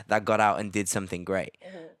 Yeah, that got out and did something great.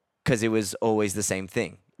 Because it was always the same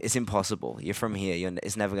thing. It's impossible. You're from here.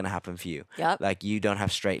 It's never going to happen for you. Yep. Like, you don't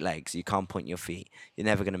have straight legs. You can't point your feet. You're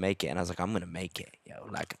never going to make it. And I was like, I'm going to make it.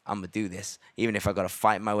 Like, I'm going to do this. Even if I got to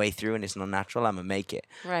fight my way through and it's not natural, I'm going to make it.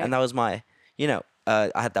 Right. And that was my,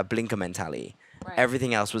 I had that blinker mentality. Right.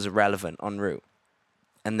 Everything else was irrelevant en route.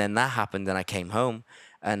 And then that happened and I came home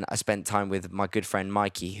and I spent time with my good friend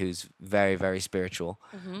Mikey, who's very, very spiritual.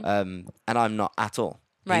 And I'm not at all.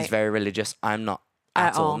 He's Right. very religious. I'm not At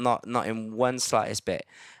at all. all. Not in one slightest bit.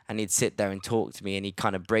 And he'd sit there and talk to me and he'd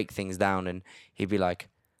kind of break things down and he'd be like,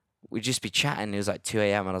 we'd just be chatting. It was like 2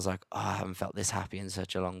 a.m. and I was like, oh, I haven't felt this happy in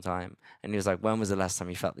such a long time. And he was like, when was the last time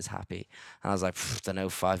you felt this happy? And I was like, I don't know,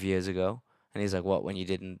 5 years ago. And he's like, what, when you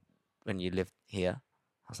lived here?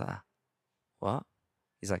 I was like, what?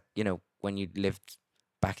 He's like, when you lived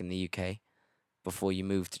back in the UK before you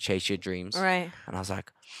moved to chase your dreams. Right. And I was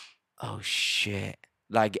like, oh shit.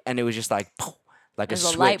 Like, and it was just like, poof, like There's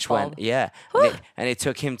a a light switch went. bulb. Yeah. Whew. And it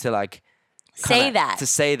took him to like, Say kinda- that. to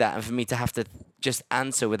say that and for me to have to just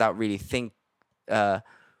answer without really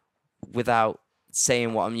without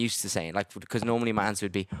saying what I'm used to saying. Like, because normally my answer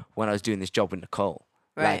would be when I was doing this job with Nicole.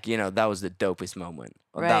 Right. Like, that was the dopest moment.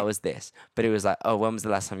 Or Right. that was this. But it was like, oh, when was the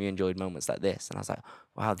last time you enjoyed moments like this? And I was like,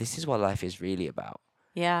 wow, this is what life is really about.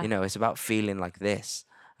 Yeah. It's about feeling like this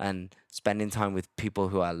and spending time with people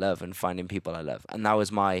who I love and finding people I love. And that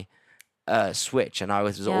was my switch. And I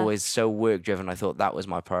was Yeah. always so work driven. I thought that was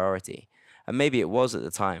my priority. And maybe it was at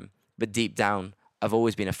the time. But deep down, I've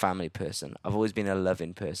always been a family person. I've always been a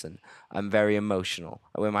loving person. I'm very emotional.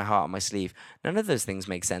 I wear my heart on my sleeve. None of those things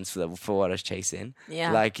make sense for what I was chasing.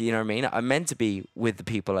 Yeah. Like, you know what I mean? I'm meant to be with the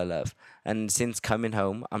people I love. And since coming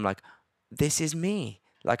home, I'm like, this is me.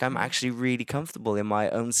 Like, I'm actually really comfortable in my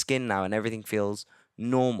own skin now and everything feels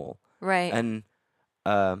normal. Right. And,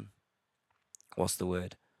 what's the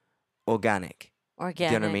word? Organic. Organic. Do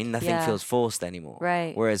you know what I mean? Nothing yeah. feels forced anymore.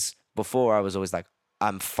 Right. Whereas before I was always like,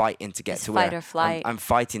 I'm fighting to get It's to fight where or flight. I'm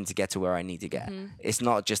fighting to get to where I need to get. It's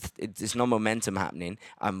not just it's not momentum happening.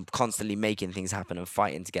 I'm constantly making things happen and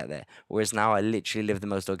fighting to get there. Whereas now I literally live the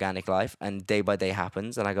most organic life and day by day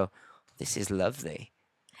happens and I go, this is lovely.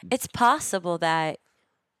 It's possible that,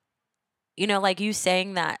 like you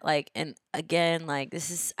saying that, like, and again, like, this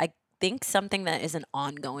is, I think, something that is an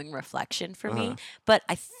ongoing reflection for me, but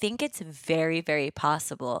I think it's very, very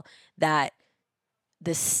possible that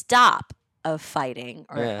the stop of fighting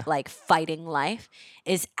or Yeah. like fighting life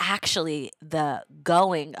is actually the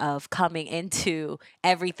going of coming into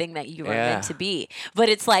everything that you are Yeah. meant to be. But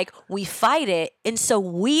it's like we fight it, and so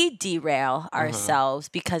we derail ourselves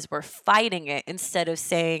because we're fighting it instead of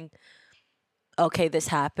saying, okay, this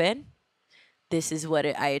happened. This is what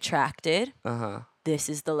I attracted. This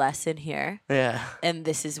is the lesson here. Yeah. And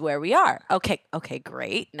this is where we are. Okay,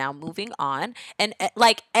 great. Now moving on. And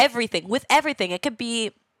like everything, with everything, it could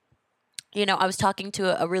be, I was talking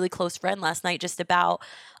to a really close friend last night just about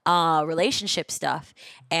relationship stuff.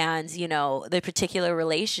 And, the particular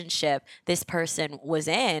relationship this person was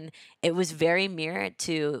in, it was very mirrored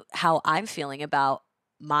to how I'm feeling about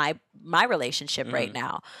my relationship right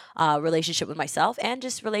now, relationship with myself and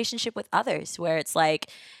just relationship with others, where it's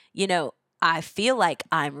like, I feel like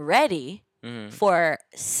I'm ready for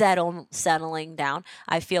settling down.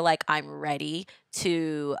 I feel like I'm ready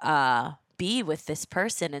to be with this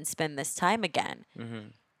person and spend this time again.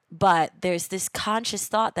 But there's this conscious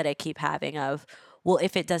thought that I keep having of, well,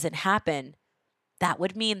 if it doesn't happen, that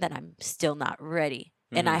would mean that I'm still not ready.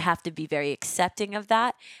 And I have to be very accepting of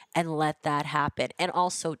that and let that happen. And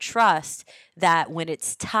also trust that when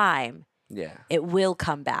it's time, Yeah. it will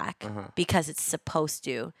come back because it's supposed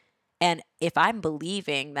to. And if I'm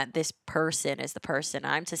believing that this person is the person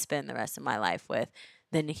I'm to spend the rest of my life with,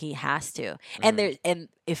 then he has to. And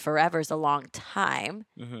if forever is a long time,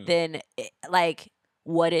 then like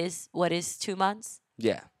what is 2 months?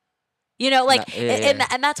 Yeah. You know, like, No, yeah.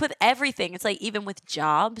 and that's with everything. It's like even with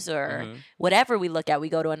jobs or Mhm. whatever we look at, we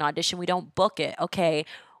go to an audition, we don't book it. Okay,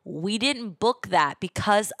 we didn't book that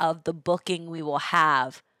because of the booking we will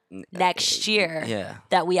have next year Yeah.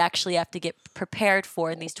 that we actually have to get prepared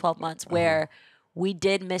for in these 12 months where we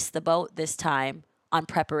did miss the boat this time on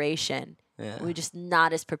preparation. Yeah. We're just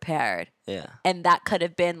not as prepared. Yeah. And that could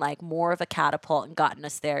have been like more of a catapult and gotten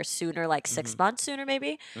us there sooner, like 6 months sooner,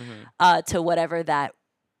 maybe, to whatever that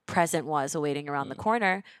present was awaiting around the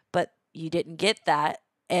corner. But you didn't get that.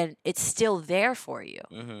 And it's still there for you,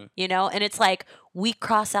 you know? And it's like we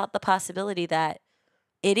cross out the possibility that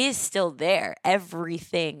it is still there.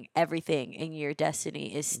 Everything in your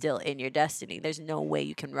destiny is still in your destiny. There's no way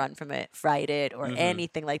you can run from it, fight it, or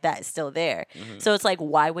anything like that. It's still there. So it's like,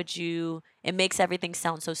 why would you? It makes everything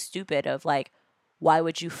sound so stupid. Of like, why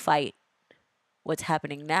would you fight what's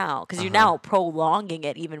happening now? Because you're now prolonging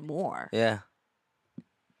it even more. Yeah.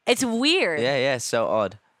 It's weird. Yeah. Yeah. So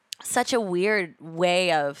odd. Such a weird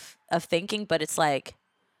way of thinking, but it's like,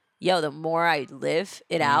 yo, the more I live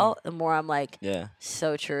it out, the more I'm like, Yeah.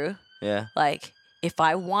 so true. Yeah. Like, if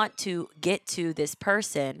I want to get to this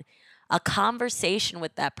person, a conversation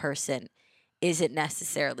with that person isn't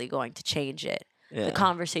necessarily going to change it. Yeah. The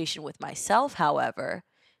conversation with myself, however,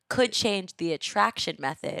 could change the attraction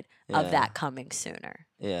method of Yeah. that coming sooner.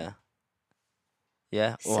 Yeah.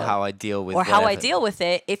 Yeah. Or So- how I deal with Or how I whatever. deal with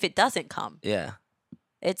it if it doesn't come. Yeah.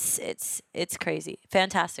 It's crazy.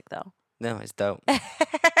 Fantastic though. No, it's dope.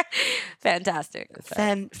 Fantastic.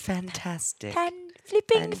 Fantastic.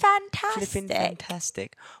 Flipping And fantastic. Flipping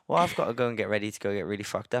fantastic. Well, I've got to go and get ready to go get really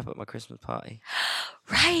fucked up at my Christmas party.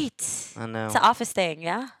 Right. I know. It's an office thing,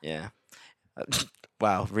 yeah? Yeah.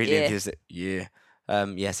 Wow, really Yeah. enthusiastic. Yeah.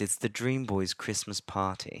 Yes, it's the Dream Boys Christmas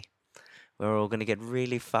party. We're all going to get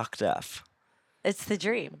really fucked up It's the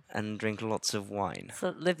dream. and drink lots of wine.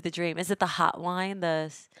 So live the dream. Is it the hot wine?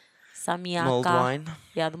 The Samyaka? Mulled wine?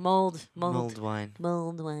 Yeah, the mold Mulled wine.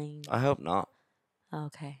 wine. I hope not.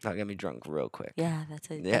 Okay. That'll get me drunk real quick. Yeah, that's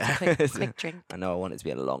a Yeah. quick drink. I know I want it to be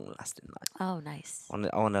a long lasting night. Oh, nice. I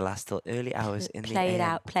want to last till early hours in the Play it AM.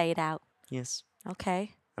 out. Play it out. Yes.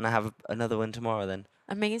 Okay. And I have another one tomorrow then.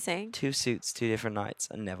 Amazing. 2 suits, 2 different nights.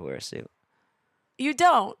 I never wear a suit. You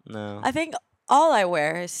don't. No. I think all I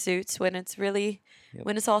wear is suits when it's really Yep.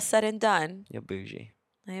 when it's all said and done. You're bougie.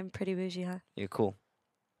 I am pretty bougie, huh? You're cool.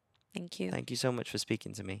 Thank you. Thank you so much for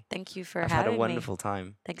speaking to me. Thank you for I've having had a me. wonderful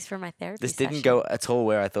time. Thanks for my therapy This didn't session. go at all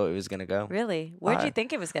where I thought it was going to go. Really? Where do I- you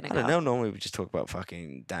think it was gonna I go? don't know. Normally we just talk about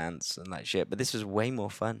fucking dance and that shit, but this was way more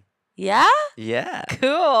fun. Yeah. Yeah.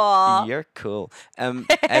 Cool. You're cool.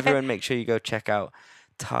 Everyone make sure you go check out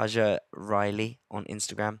Taja Riley on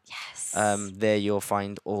Instagram. Yes. There you'll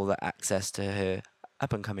find all the access to her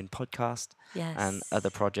up and coming podcast Yes. and other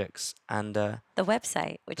projects and the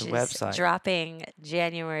website, which the is website. dropping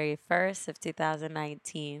January 1st of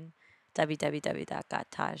 2019,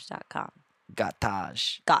 www.gottaj.com. got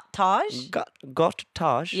Taj. Got Taj? Got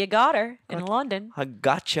Taj. You got her in Got- London. I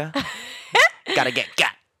gotcha. Gotta get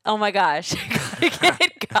got. Oh my gosh. Gotta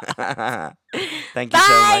get got. Thank you so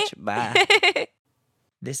Bye. much. Bye.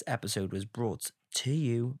 This episode was brought to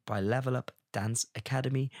you by Level Up Dance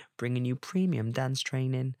Academy, bringing you premium dance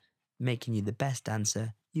training, making you the best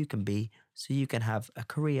dancer you can be so you can have a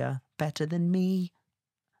career better than me.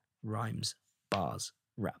 Rhymes, bars,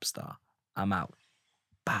 rap star. I'm out.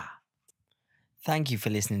 Bah. Thank you for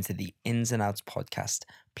listening to the Ins and Outs podcast.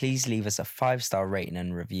 Please leave us a 5-star rating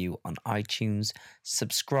and review on iTunes.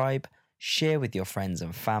 Subscribe, share with your friends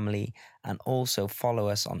and family, and also follow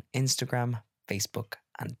us on Instagram, Facebook,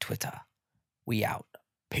 and Twitter. We out.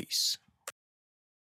 Peace.